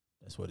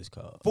 That's what it's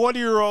called.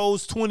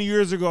 40-year-olds 20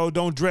 years ago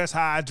don't dress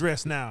how I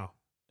dress now.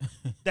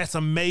 That's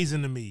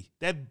amazing to me.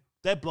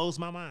 That blows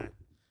my mind.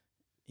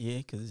 Yeah,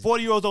 because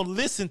 40-year-olds don't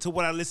listen to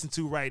what I listen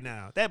to right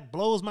now. That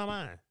blows my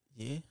mind.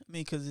 Yeah, I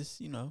mean, because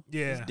it's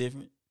it's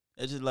different.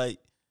 It's just like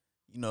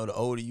the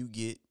older you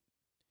get,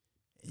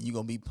 and you're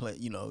gonna be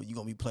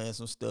playing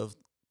some stuff.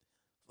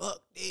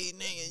 Fuck these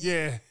niggas.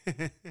 Yeah.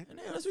 And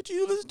that's what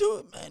you listen to.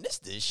 It, man,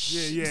 this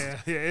shit. Yeah.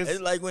 It's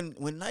like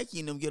when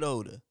Nike and them get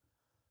older,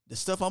 the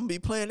stuff I'm gonna be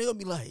playing, they're gonna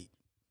be like,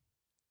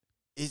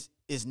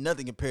 it's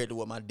nothing compared to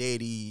what my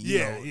daddy,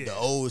 the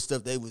old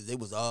stuff they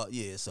was all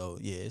So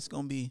yeah, it's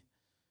gonna be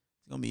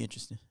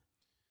interesting.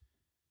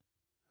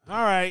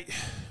 All right.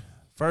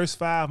 First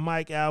 5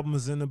 Mike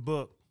albums in the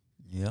book.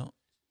 Yeah.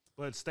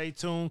 But stay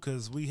tuned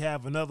because we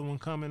have another one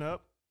coming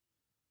up.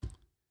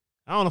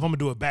 I don't know if I'm going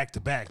to do it back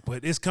to back,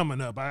 but it's coming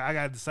up. I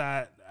got to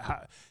decide.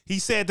 He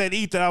said that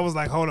Ether. I was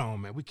like, hold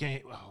on, man. We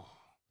can't. Oh.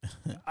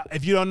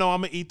 If you don't know,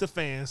 I'm an Ether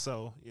fan,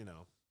 so,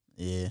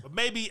 Yeah. But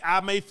maybe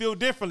I may feel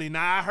differently.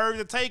 Now, I heard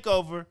the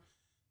takeover.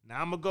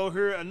 Now, I'm going to go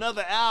hear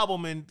another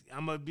album, and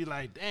I'm going to be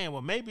like, damn,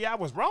 well, maybe I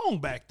was wrong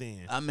back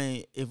then. I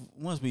mean,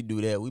 once we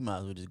do that, we might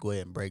as well just go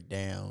ahead and break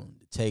down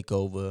the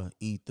takeover,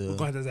 Ether. We're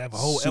going to have a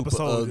whole Super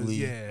episode.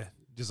 Ugly,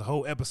 just a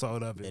whole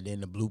episode of it. And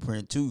then the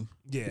Blueprint too.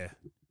 Yeah.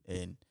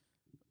 And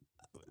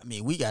I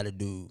mean, we got to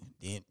do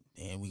then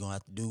we're going to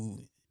have to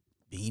do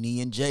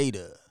Beanie and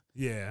Jada.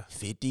 Yeah.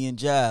 50 and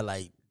Jai.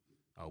 Like,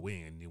 oh, we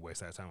ain't need to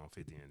waste our time on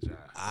 50 and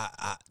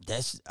Jai.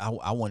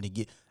 I wanted to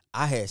get.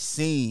 I had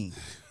seen.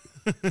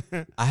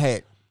 I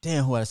had.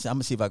 Damn, who I seen? I'm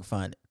gonna see if I can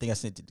find it. I think I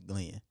sent it to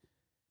Glenn.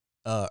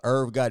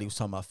 Irv Gotti was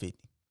talking about 50.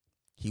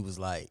 He was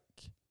like,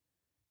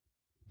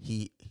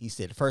 he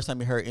said the first time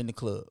he heard In the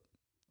Club,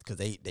 because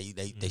they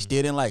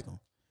still didn't like him,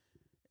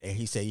 and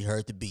he said he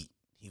heard the beat.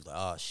 He was like,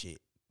 oh shit.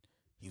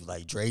 He was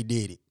like, Dre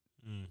did it,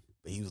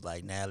 but he was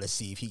like, now let's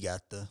see if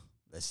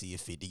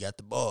 50 got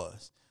the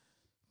bars.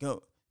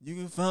 Go. You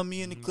can find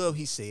me in the club.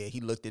 He said,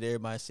 he looked at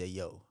everybody and said,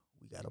 yo,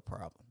 we got a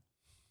problem.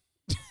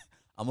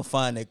 I'm going to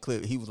find that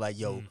clip. He was like,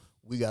 yo,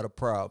 we got a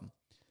problem.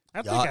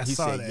 I think I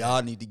saw that. He said,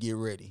 y'all need to get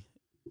ready.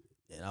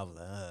 And I was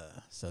like,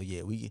 So,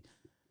 yeah,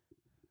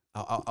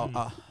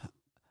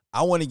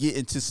 I want to get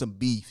into some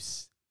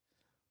beefs,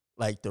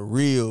 like the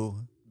real,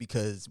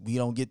 because we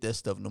don't get that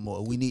stuff no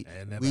more. We need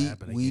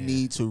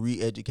to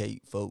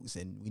re-educate folks,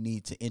 and we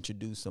need to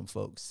introduce some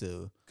folks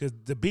to. Because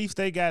the beefs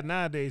they got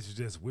nowadays is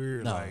just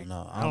weird. No,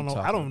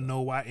 I don't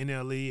know why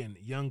NLE and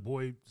Young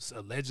Boy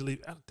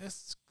allegedly.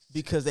 That's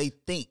because they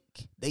think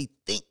that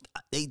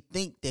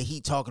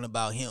he talking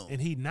about him, and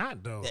he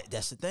not though.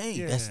 That's the thing.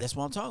 Yeah. That's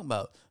what I'm talking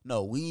about.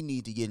 No, we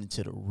need to get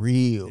into the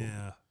real.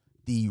 Yeah.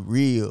 The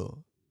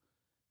real.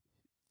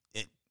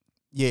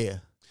 Yeah.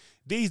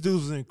 These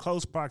dudes was in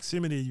close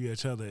proximity to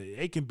each other.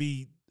 They can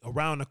be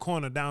around the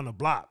corner down the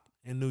block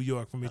in New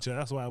York from each other.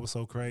 That's why it was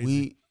so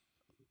crazy.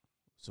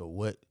 So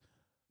what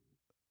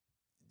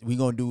we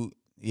gonna do?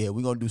 Yeah,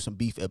 we gonna do some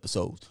beef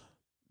episodes.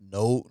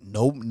 No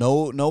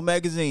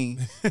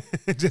magazine.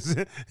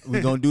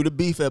 We're gonna do the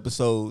beef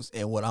episodes,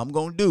 and what I'm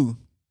gonna do,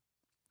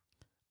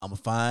 I'm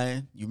gonna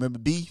find. You remember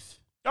Beef?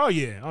 Oh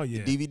yeah.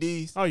 The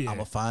DVDs. Oh yeah. I'm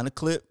gonna find the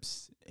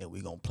clips, and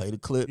we're gonna play the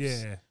clips.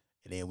 Yeah.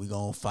 And then we're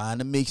gonna find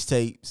the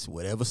mixtapes,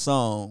 whatever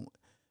song,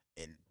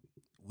 and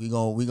we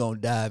gonna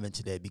dive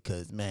into that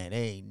because man,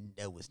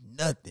 that was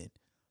nothing.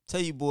 Tell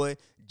you, boy,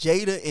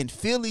 Jada and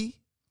Philly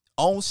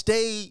on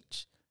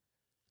stage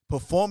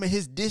performing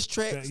his diss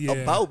tracks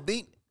about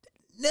beat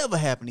never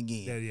happened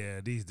again. Yeah,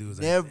 these dudes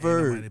Never.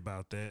 ain't nobody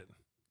about that.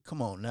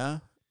 Come on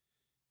now.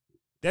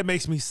 That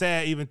makes me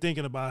sad even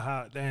thinking about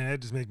how, that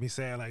just makes me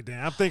sad. Like,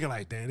 damn, I'm thinking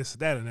like,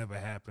 that'll never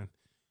happen.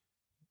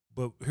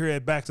 But here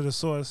at Back to the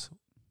Source,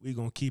 we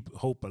going to keep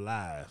hope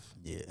alive.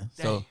 Yeah. Dang,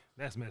 So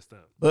that's messed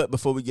up. But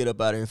before we get up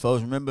out of here,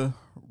 folks, remember,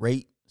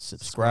 rate,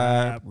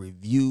 subscribe,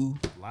 review,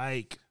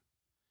 like,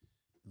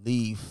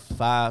 leave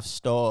 5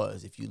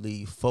 stars. If you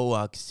leave 4,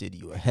 I consider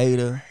you a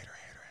hater.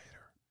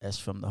 That's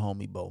from the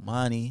homie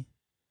Bomani.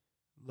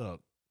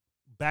 Look,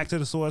 Back to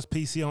the Source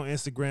PC on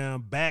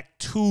Instagram. Back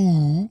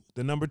to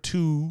the number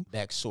 2.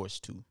 Back Source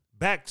 2.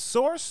 Back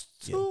Source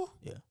 2?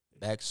 Yeah.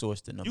 Back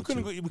Source the number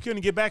 2. We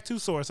couldn't get Back to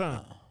Source,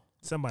 huh?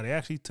 Somebody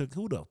actually took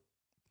who though?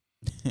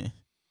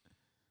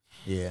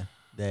 Yeah,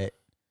 that.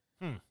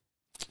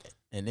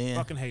 And then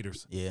fucking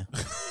haters. Yeah.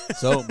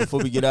 So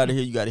before we get out of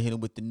here, you got to hit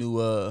him with the new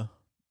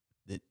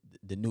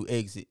the new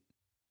exit.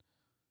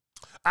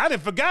 I done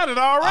forgot it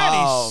already.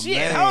 Oh, Shit,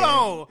 man. hold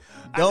on.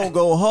 Don't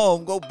go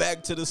home. Go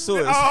back to the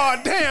source.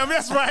 Oh, damn,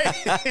 that's right.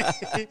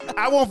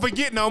 I won't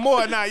forget no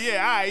more. Nah,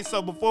 yeah, all right.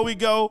 So before we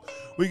go,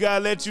 we got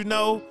to let you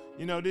know,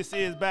 this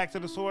is Back to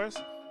the Source.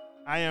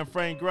 I am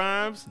Frank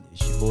Grimes.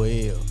 It's your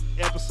boy L.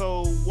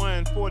 Episode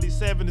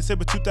 147,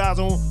 December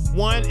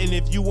 2001. And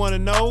if you want to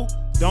know,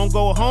 don't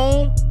go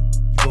home.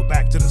 You go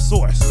back to the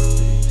source.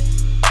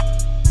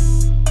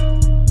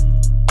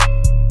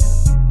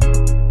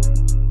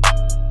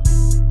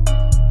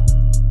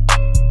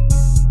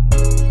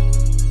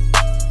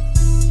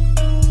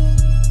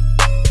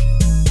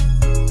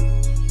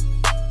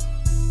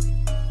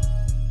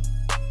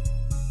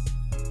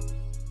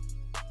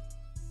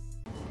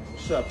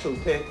 What's up,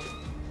 Toothpick?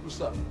 What's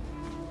up?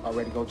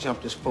 Already gonna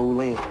jump this fool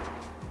in.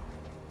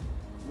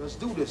 Let's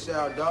do this,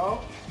 Al dog.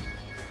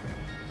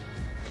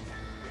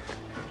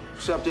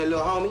 What's up there,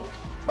 little homie?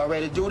 About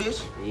ready to do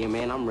this? Yeah,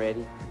 man, I'm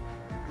ready.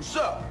 What's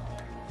up?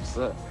 What's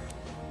up?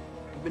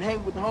 You've been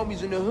hanging with the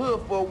homies in the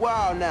hood for a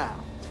while now.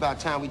 It's about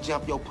time we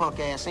jump your punk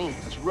ass in.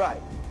 That's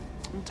right.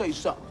 Let me tell you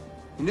something.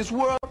 In this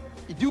world,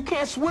 if you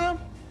can't swim,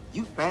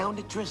 you found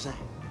the drizzle.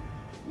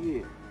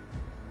 Yeah.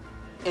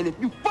 And if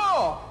you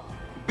fall,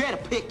 you better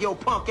pick your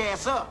punk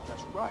ass up.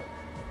 That's right.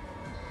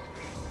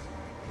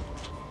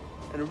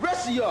 And the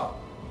rest of y'all,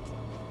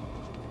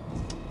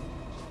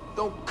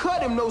 don't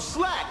cut him no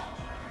slack.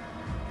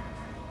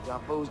 Y'all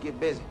fools get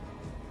busy.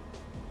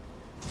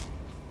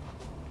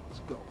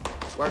 Let's go.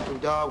 Working,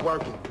 dog,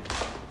 working.